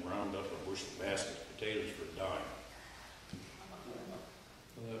and round up a bushel basket of potatoes for a dime.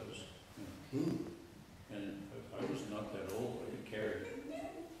 So that was, and I was not that old. I could carry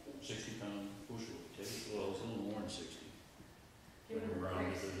 60-pound bushel of potatoes. Well, it was a little more than 60. When I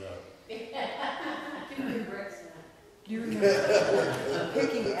rounded it up. Give me bricks now. Do you remember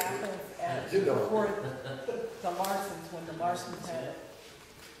picking apples at before the Larsons, when the Larsons had it?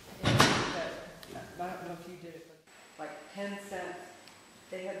 I don't know if you did it, but like 10 cents.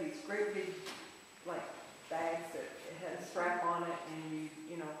 They had these great big, like, bags that had a strap on it, and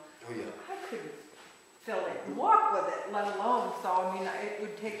you know, Oh, yeah. I couldn't fill it and walk with it, let alone, so I mean, it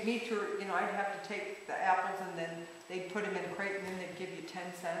would take me to, you know, I'd have to take the apples and then they'd put them in a crate and then they'd give you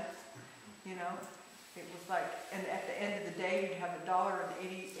 10 cents, you know? It was like, and at the end of the day, you'd have $1.80.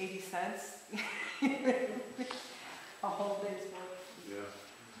 A whole day's work. Yeah.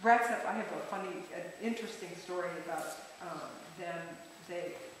 Rats Up, I have a funny, interesting story about them.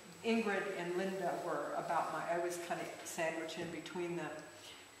 Ingrid and Linda were about I was kind of sandwiched in between them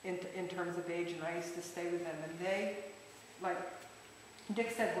in terms of age, and I used to stay with them. And they, like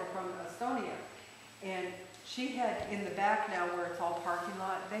Dick said, were from Estonia. And she had, in the back now where it's all parking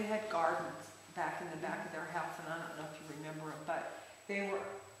lot, they had gardens back in the back of their house, and I don't know if you remember them, but they were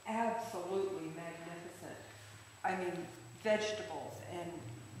absolutely magnificent. I mean, vegetables and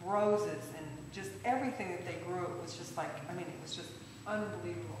roses and just everything that they grew, it was just like, I mean, it was just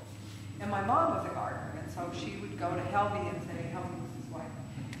unbelievable. And my mom was a gardener, and so she would go to Helvey and say, Helvey was his wife,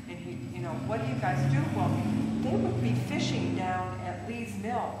 and he, you know, what do you guys do? Well, they would be fishing down at Lee's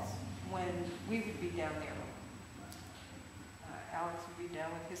Mills when we would be down there. Alex would be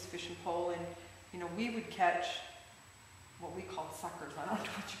down with his fishing pole, and, you know, we would catch what we called suckers. I don't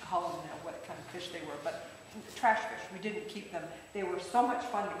know what you call them now, what kind of fish they were, but trash fish. We didn't keep them. They were so much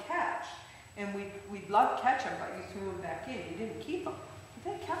fun to catch, and we'd love to catch them, but you threw them back in. You didn't keep them.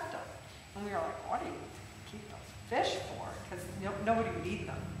 But they kept them. And we were like, what do you keep those fish for? Because nobody would eat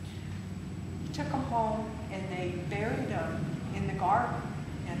them. We took them home, and they buried them in the garden,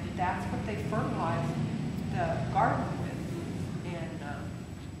 and that's what they fertilized the garden with. And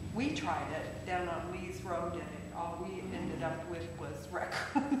we tried it down on Lee's Road, and all we ended up with was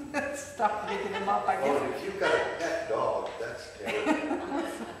raccoons and stuff, digging them up. I guess. Oh, if you've got a pet dog, that's terrible.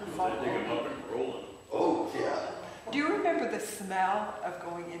 They dig them up and roll them. Oh, yeah. Do you remember the smell of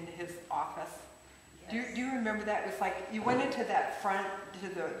going into his office? Yes. Do you remember that? It was like you went into that front to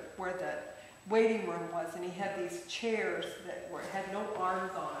where the waiting room was, and he had these chairs that had no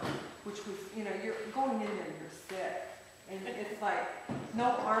arms on them, which was, you know, you're going in there and you're sick. And it's like no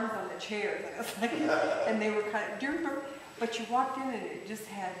arms on the chairs, and it's like, and they were kind of. Do you remember? But you walked in and it just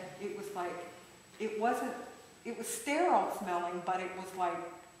had. It was like, it wasn't. It was sterile smelling, but it was like,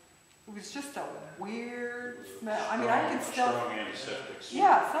 it was just a weird smell. I mean, I could still. Strong antiseptics.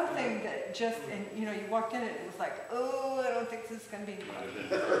 Yeah, something that just, and you know, you walked in and it was like, oh, I don't think this is gonna be.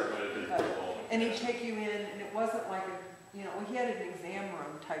 And he'd take you in, and it wasn't like a, you know, he had an exam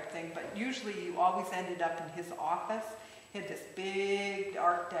room type thing, but usually you always ended up in his office. He had this big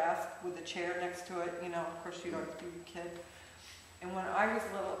dark desk with a chair next to it, you know, of course you'd always be a kid. And when I was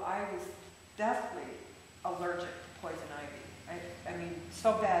little, I was deathly allergic to poison ivy. I mean,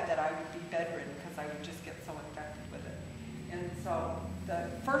 so bad that I would be bedridden because I would just get so infected with it. And so the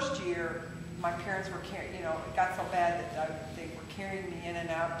first year, my parents were carrying, you know, it got so bad that they were carrying me in and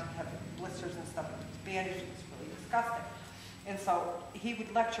out to have blisters and stuff. Bandages was really disgusting. And so he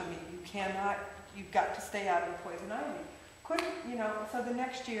would lecture me, you've got to stay out of the poison ivy. Couldn't, you know, so the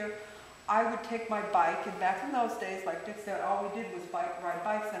next year I would take my bike, and back in those days, like Dick said, all we did was ride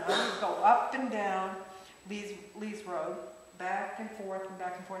bikes, and I would go up and down Lee's Road, back and forth and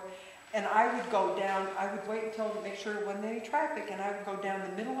back and forth. And I would go down, I would wait until to make sure there wasn't any traffic, and I would go down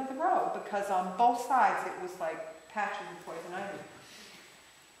the middle of the road, because on both sides it was like patches of poison ivy.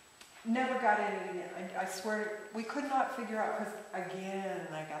 Never got in it again. I swear, we could not figure out, because again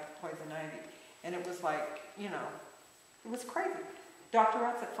I got the poison ivy. And it was like, you know, it was crazy. Dr.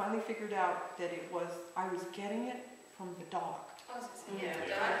 Rutzett finally figured out that I was getting it from the dog. Yeah.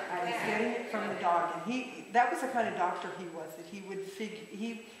 I was getting it from the dog. And that was the kind of doctor he was, that he would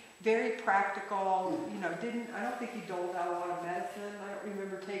very practical, you know, I don't think he doled out a lot of medicine. I don't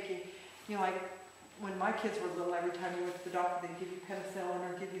remember taking, you know, like, when my kids were little, every time you went to the doctor, they'd give you penicillin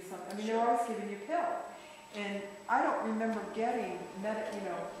or give you something. I mean, they were always giving you pills. And I don't remember getting, you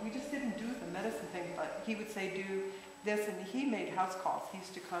know, we just didn't do the medicine thing, but he would say, do this, and he made house calls. He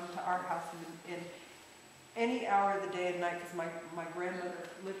used to come to our house in any hour of the day and night, because my grandmother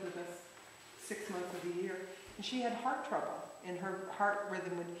lived with us 6 months of the year, and she had heart trouble, and her heart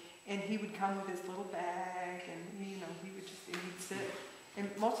rhythm and he would come with his little bag, and, you know, he'd sit. And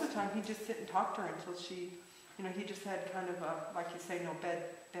most of the time, he'd just sit and talk to her until she, you know, he just had kind of a, like you say, no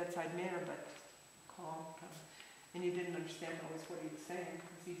bedside manner, but calm, kind of. And you didn't understand always what he was saying,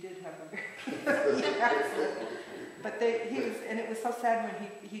 because he did have a very accent. But and it was so sad when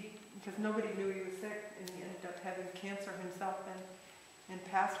because nobody knew he was sick, and he ended up having cancer himself, and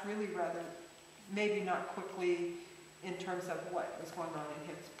passed really rather, maybe not quickly in terms of what was going on in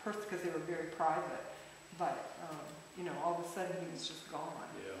his person, because they were very private, but, you know, all of a sudden he was just gone.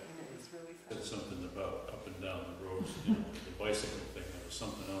 Yeah. And it was really Said fun. something about up and down the roads, you know, the bicycle thing. There was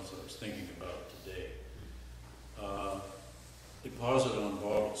something else I was thinking about today. Deposit on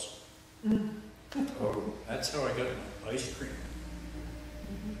bottles. Oh, that's how I got my ice cream.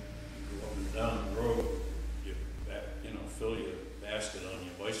 You go up and down the road, you know, fill your basket on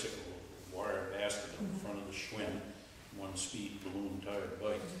your bicycle, a wire basket in front of the Schwinn, 1-speed balloon-tired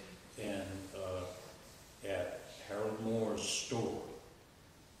bike. And at Harold Moore's store,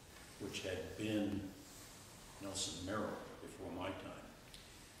 which had been Nelson Merrill before my time,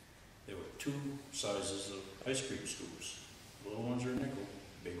 there were 2 sizes of ice cream scoops. Little ones are a nickel,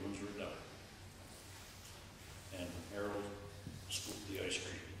 big ones are a dime. And Harold scooped the ice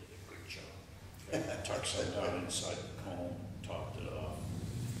cream, he did a great job. Okay, tucked some down inside the cone, topped it off.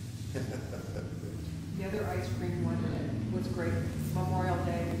 The other ice cream one that was great, Memorial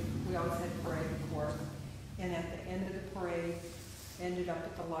Day, we always had parade, of course. And at the end of the parade, ended up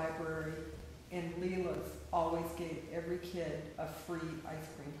at the library, and Leela's always gave every kid a free ice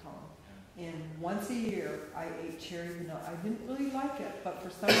cream cone. And once a year, I ate cherry vanilla. I didn't really like it, but for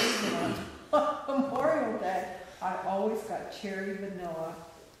some reason on Memorial Day, I always got cherry vanilla,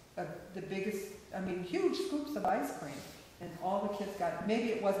 the biggest, I mean, huge scoops of ice cream. And all the kids got it. Maybe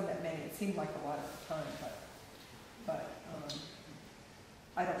it wasn't that many. It seemed like a lot at the time, but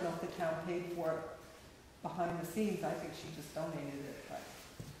I don't know if the town paid for it behind the scenes. I think she just donated it, but.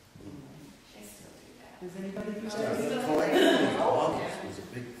 They still do that. Does anybody do Yeah, that? collecting bottles was a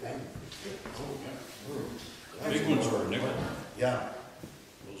big thing. Oh, yeah. Big ones were a nickel. Yeah.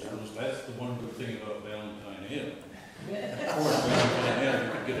 That's the one good thing about Valentine Inn. Of course, Valentine Inn,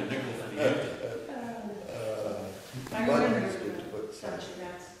 you could get a nickel for the empty. I But remember it's good to put some. Dr.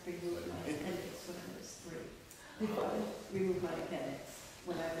 Ratz removed my appendix when I was 3. He removed my appendix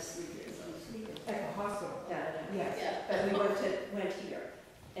when I was 3 years old. At the hospital. Yeah, Yes. but we went here,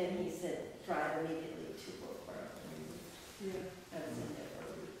 and he said, drive immediately to Moultonborough. Yeah. I was in there for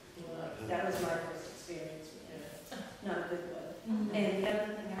a week. That was my first experience with it. Not a good one. And the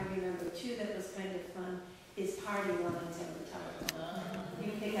other thing I remember too that was kind of fun is party lines on the telephone.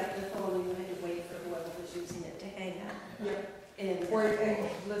 You pick up the phone and you had to wait for whoever was using it to hang up. Yeah. And, Or,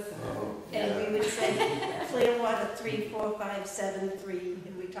 listen. and we would say, Clearwater 34573,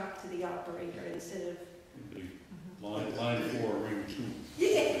 and we talked to the operator instead of. Line 4, ring 2.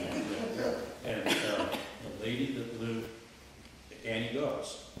 Yeah. And the lady that lived, Annie Goss,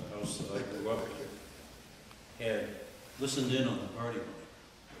 the house that I grew up in, had listened in on the party line.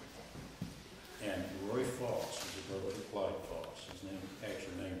 And Roy Foss, was a brother of Clyde Foss, his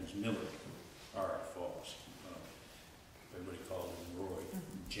actual name was Miller, R. Foss. Everybody called him Roy,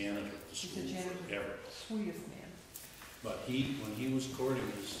 janitor at the school forever. Sweetest man. But when he was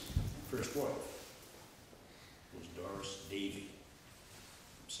courting his first wife, was Doris Davy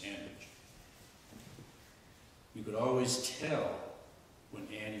from Sandwich. You could always tell when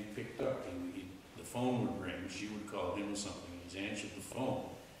Annie picked up, the phone would ring, she would call him something, he's answered the phone.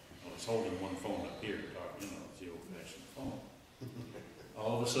 I was holding one phone up here, talking, you know, it's the old-fashioned phone.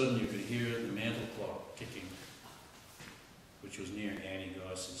 All of a sudden, you could hear the mantel clock ticking, which was near Annie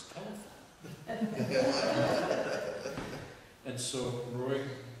Goss's telephone. And so Roy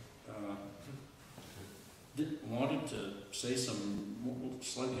wanted to say some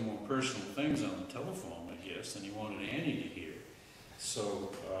slightly more personal things on the telephone, I guess, than he wanted Annie to hear.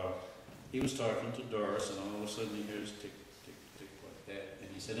 So he was talking to Doris, and all of a sudden he hears tick, tick, tick like that. And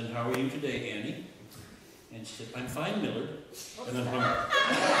he said, "And how are you today, Annie?" And she said, "I'm fine, Millard." And then hung up.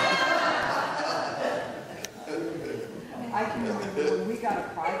 I can remember when we got a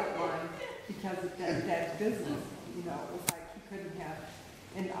private line because of Dad's business, you know, it was like he couldn't have,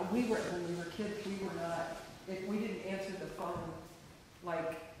 and when we were kids, we were not, if we didn't answer the phone,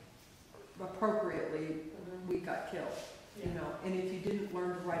 like, appropriately, we got killed, you know, and if you didn't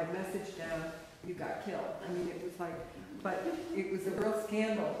learn to write a message down, you got killed. I mean, it was like, but it was a real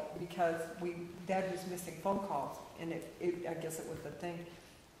scandal because Dad was missing phone calls, and I guess it was the thing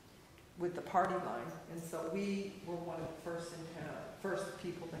with the party line, and so we were one of the first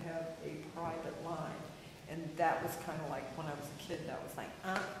people to have a private line, and that was kind of like when I was a kid. That was like,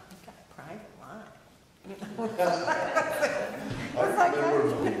 we've got a private line. I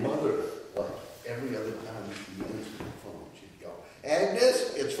remember my mother, like every other time she answered the phone, she'd go,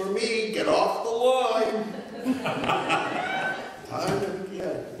 "Agnes, it's for me. Get off the line." Time and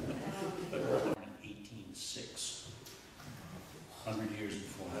again. In 1806, 100 years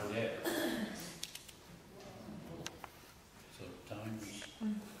before my dad. So time was...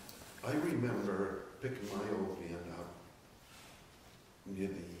 I remember picking my old man up near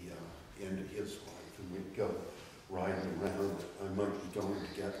the end of his life, and we'd go riding around on monkey going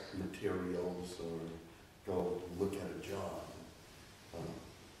to get materials or go look at a job.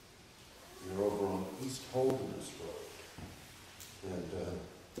 We were over on East Holderness Road, and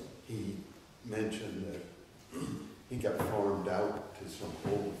he mentioned that he got farmed out to some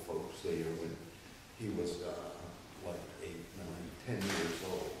older folks there when he was like 8, 9, 10 years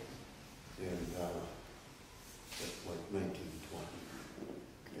old, and like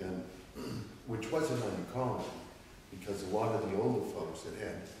 1920, and which wasn't uncommon because a lot of the older folks that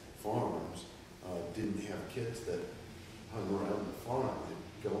had farms didn't have kids that hung around the farm.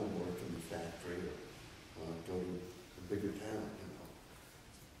 They'd go and work in the factory or go to a bigger town, you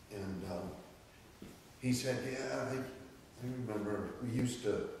know. And he said, yeah, I remember we used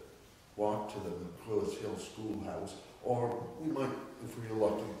to walk to the McClures Hill schoolhouse, or we might, if we were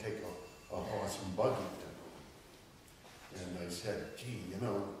lucky, take a horse and buggy, you know. And I said, gee, you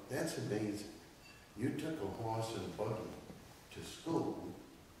know, that's amazing. You took a horse and buggy to school,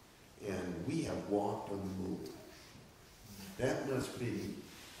 and we have walked on the moon. That must be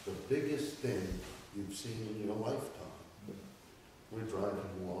the biggest thing you've seen in your lifetime. We're driving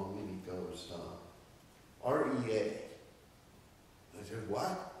along, and he goes, REA. I said,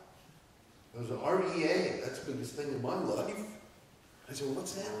 what? He goes, REA, that's the biggest thing in my life. I said,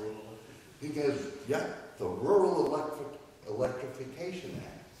 what's that? He goes, yeah, the Rural Electrification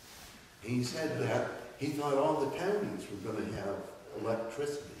Act. And he said that he thought all the townies were going to have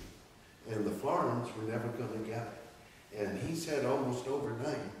electricity, and the farms were never going to get it. And he said almost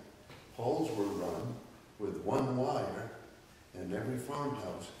overnight, poles were run with one wire, and every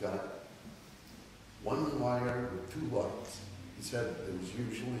farmhouse got one wire with 2 lights. He said there was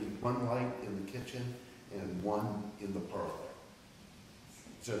usually one light in the kitchen and one in the parlor.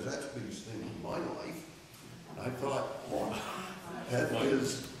 He says, that's the biggest thing in my life. And I thought, oh, that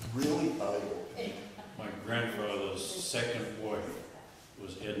is really eye-opening. My grandfather's second wife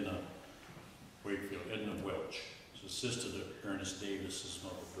was Edna Wakefield, Edna Welch. She's a sister to Ernest Davis's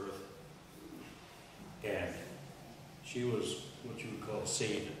mother, Bertha. And she was what you would call a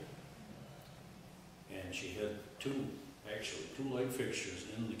saving. And she had two light fixtures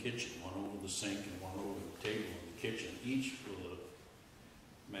in the kitchen, one over the sink and one over the table in the kitchen, each with a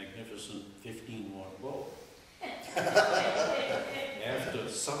magnificent 15-watt bulb. After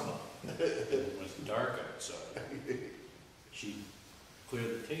summer, it was dark outside, she'd clear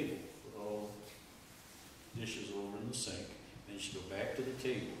the table, put all the dishes over in the sink, then she'd go back to the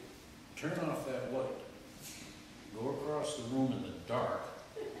table, turn off that light, go across the room in the dark,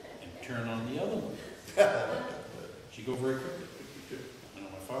 and turn on the other one. She'd go very quickly. And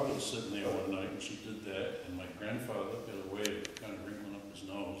my father was sitting there one night, and she did that, and my grandfather got a way of kind of wrinkling up his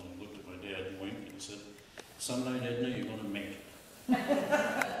nose, and he looked at my dad and winked, and said, some night, Edna, you're going to make it.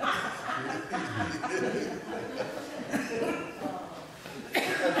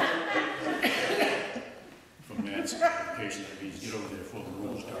 From Matt's application, that means get over there before the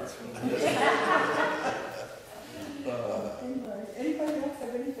room's dark. Anybody else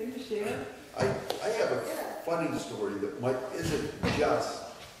have anything to share? I have a funny story that isn't just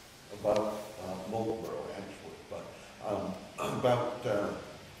about Moultonborough, actually, but about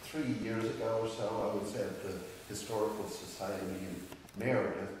 3 years ago or so, I was at the Historical Society in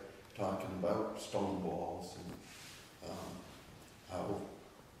Meredith talking about stone walls and how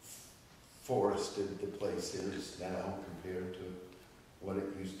forested the place is now compared to what it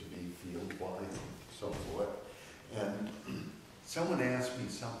used to be field-wide and so forth. And someone asked me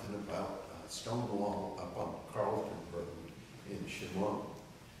something about a stone wall up on Carlton Road in Chemung.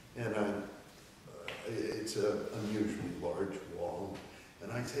 And it's an unusually large wall.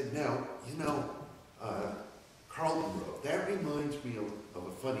 And I said, now, you know, Carlton Road, that reminds me of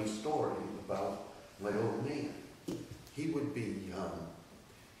a funny story about my old man. He would be,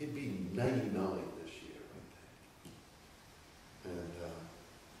 he'd be 99 this year, I think. And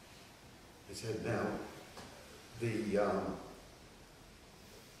I said, now,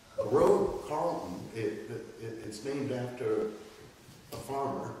 the road, Carlton, it's named after a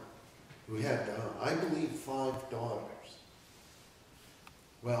farmer who had, I believe, 5 daughters.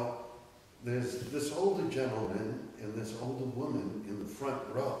 Well, there's this older gentleman and this older woman in the front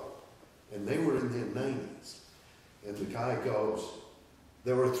row, and they were in their 90s. And the guy goes,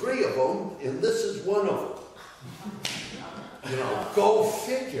 there were 3 of them, and this is one of them. You know, go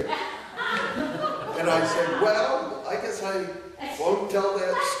figure. And I said, well, I guess I won't tell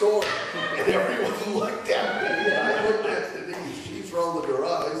that story. And everyone looked at me, and I looked at Denise. She's rolling her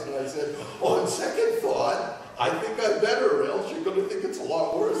eyes, and I said, on second thought, I think I better, or else you're going to think it's a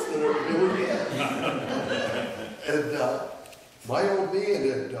lot worse than it really is. And my old man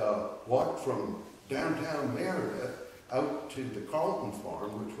had walked from downtown Meredith out to the Carlton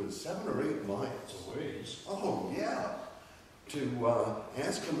farm, which was 7 or 8 miles. It's a ways. Oh, yeah. To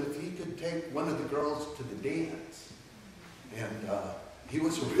ask him if he could take one of the girls to the dance. And he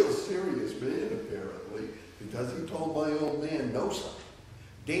was a real serious man, apparently, because he told my old man, no, son.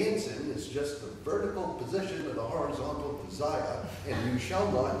 Dancing is just the vertical position of the horizontal desire, and you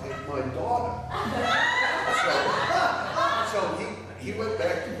shall not take my daughter. So he went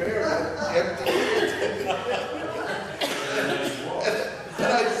back to Maryland empty-handed.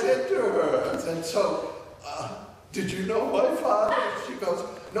 And I said to her, I said, so, did you know my father? She goes,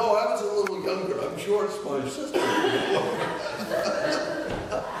 no, I was a little younger. I'm sure it's my sister.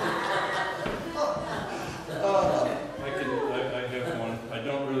 I have one. I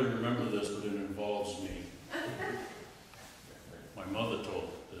don't really remember this, but it involves me. My mother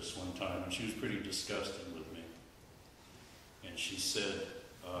told this one time, and she was pretty disgusted with me. And she said,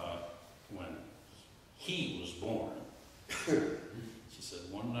 when he was born, she said,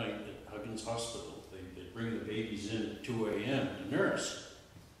 one night at Huggins Hospital, they bring the babies in at 2 a.m. to nurse.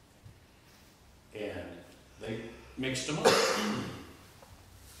 And they mixed them up.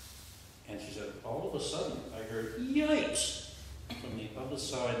 And she said, all of a sudden, I heard, yikes, from the other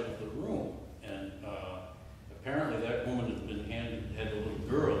side of the room. And apparently that woman had a little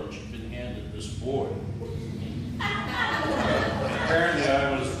girl, and she'd been handed this boy. And apparently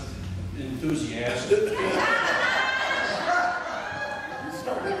I was enthusiastic.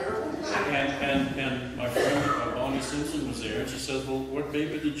 And my friend Bonnie Simpson was there, and she says, well, what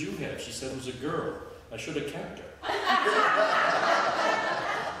baby did you have? She said it was a girl. I should have kept her.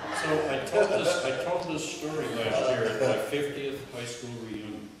 So I told this story last year at my 50th high school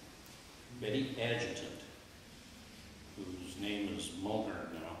reunion. Betty Adjutant, whose name is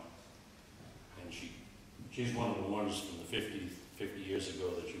Mulhern now, and she's one of the ones from the 50 years ago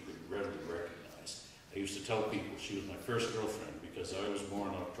that you could readily recognize. I used to tell people she was my first girlfriend because I was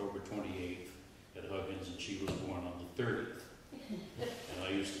born October 28th at Huggins, and she was born on the 30th. And I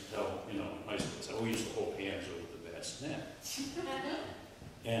used to tell, in high school, we used to hold hands over the bassinet.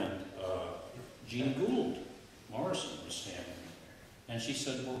 And Jean Gould Morrison was standing there. And she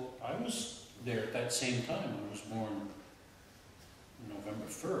said, well, I was there at that same time. I was born November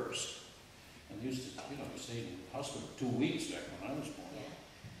 1st. And they used to, we stayed in the hospital 2 weeks back when I was born. Yeah.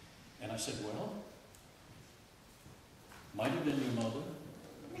 And I said, well, might have been your mother.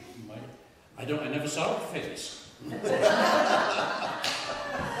 I never saw her face.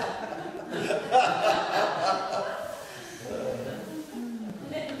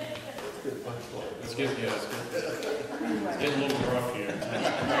 It's getting a little rough here.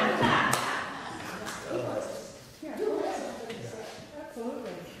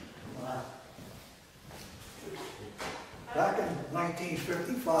 Absolutely. Back in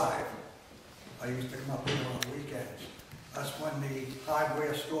 1955, I used to come up here on the weekends. That's when the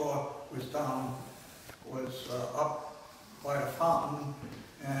hardware store was down, up by the fountain,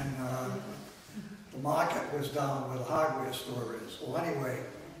 and the market was down where the hardware store is. Well, anyway,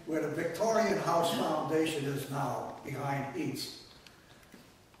 where the Victorian House Foundation is now, behind Eats,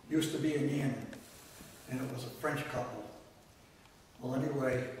 used to be an inn, and it was a French couple. Well,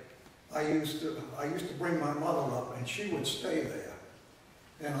 anyway, I used to bring my mother up, and she would stay there.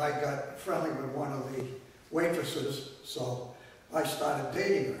 And I got friendly with one of the waitresses, so I started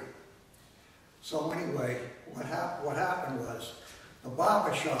dating her. So anyway, what happened was, the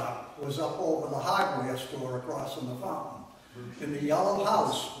barber shop was up over the hardware store across from the fountain. And the yellow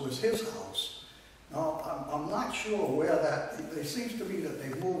house was his house. Now, I'm not sure where that, it seems to me that they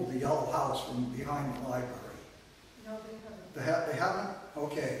moved the yellow house from behind the library. No, they haven't. They haven't?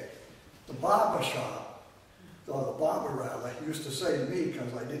 Okay. The barber shop, or the barber rather, used to say to me,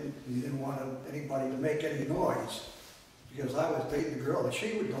 because he didn't want anybody to make any noise, because I was dating a girl and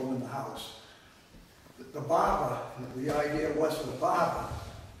she would go in the house. The barber, the idea was for the barber,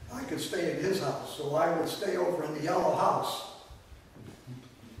 I could stay in his house, so I would stay over in the yellow house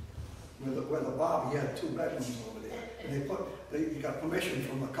where the barber, he had 2 bedrooms over there. And he got permission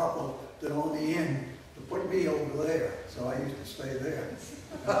from a couple that owned the inn to put me over there, so I used to stay there.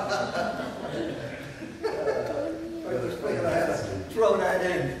 I just figured I had to throw that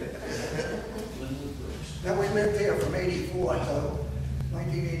in. Then we lived here from 84 to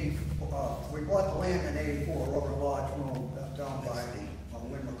 1984. We bought the land in 84, over a large room down by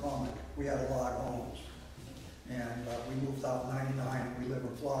Wynn McCormick. We had a lot of homes. And we moved out in 99, and we live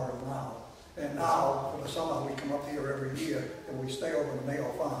in Florida now. And now, for the summer, we come up here every year, and we stay over in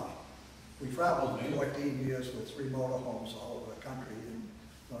Mayo Farm. We traveled 14 years with 3 motorhomes all over the country, and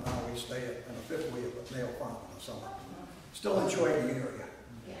so now we stay in the 5th wheel at Mayo Farm in the summer. Still enjoy the area.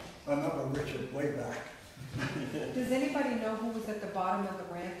 I remember Richard way back. Does anybody know who was at the bottom of the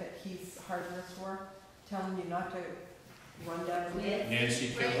ramp at Keith's hardware store, telling you not to run down the ramp? Nancy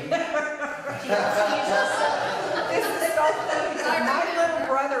Kelly. This is so funny, because my little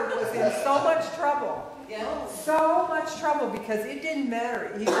brother was in so much trouble. Yeah. So much trouble, because it didn't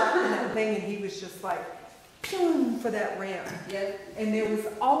matter. He got in that thing and he was just like, boom, for that ramp. Yeah. And there was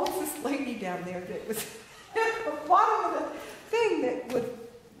always this lady down there that was at the bottom of the thing that was,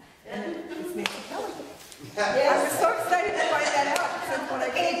 and it's Nancy Kelly. I was so excited to find that out, since when I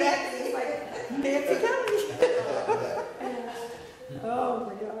came back, it was like, Nancy Kelly. Oh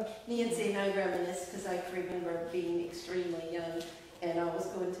my gosh. Nancy and I reminisce because I remember being extremely young and always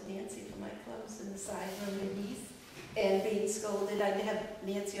going to Nancy for my clothes in the side on the knees and being scolded. I'd have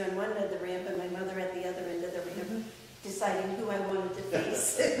Nancy on one end of the ramp and my mother at the other end of the ramp, deciding who I wanted to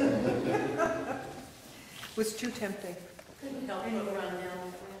face. It was too tempting. Couldn't help but run down the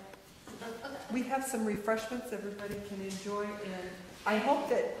ramp. We have some refreshments everybody can enjoy, and I hope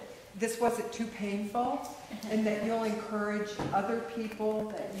that this wasn't too painful, and that you'll encourage other people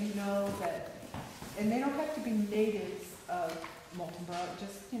that you know that, and they don't have to be natives of Moultonborough,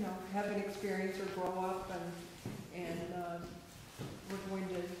 just, you know, have an experience or grow up, and we're going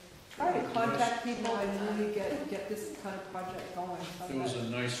to try to contact people and really get this kind of project going. There was a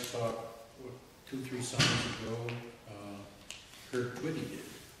nice talk, 2-3 summers ago, Kurt Twitty did.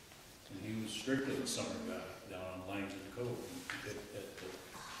 And he was strictly a summer guy down on Langton Cove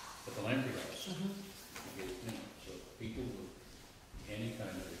at the Lamprey house. You know, so people with any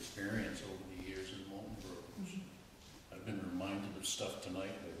kind of experience over the years in Moultonborough. I've been reminded of stuff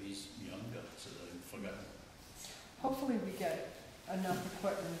tonight by these young guys that I've forgotten. Hopefully we get enough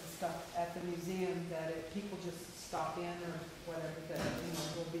equipment and stuff at the museum that if people just stop in or whatever, that, you know,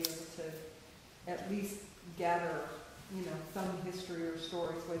 we'll be able to at least gather, you know, some history or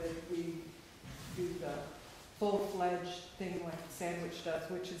stories, whether we do the full-fledged thing like Sandwich does,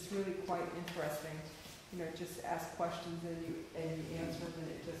 which is really quite interesting. You know, just ask questions and you answer them,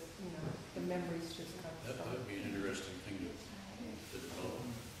 and it just, you know, the memories just come. That would be an interesting thing to develop.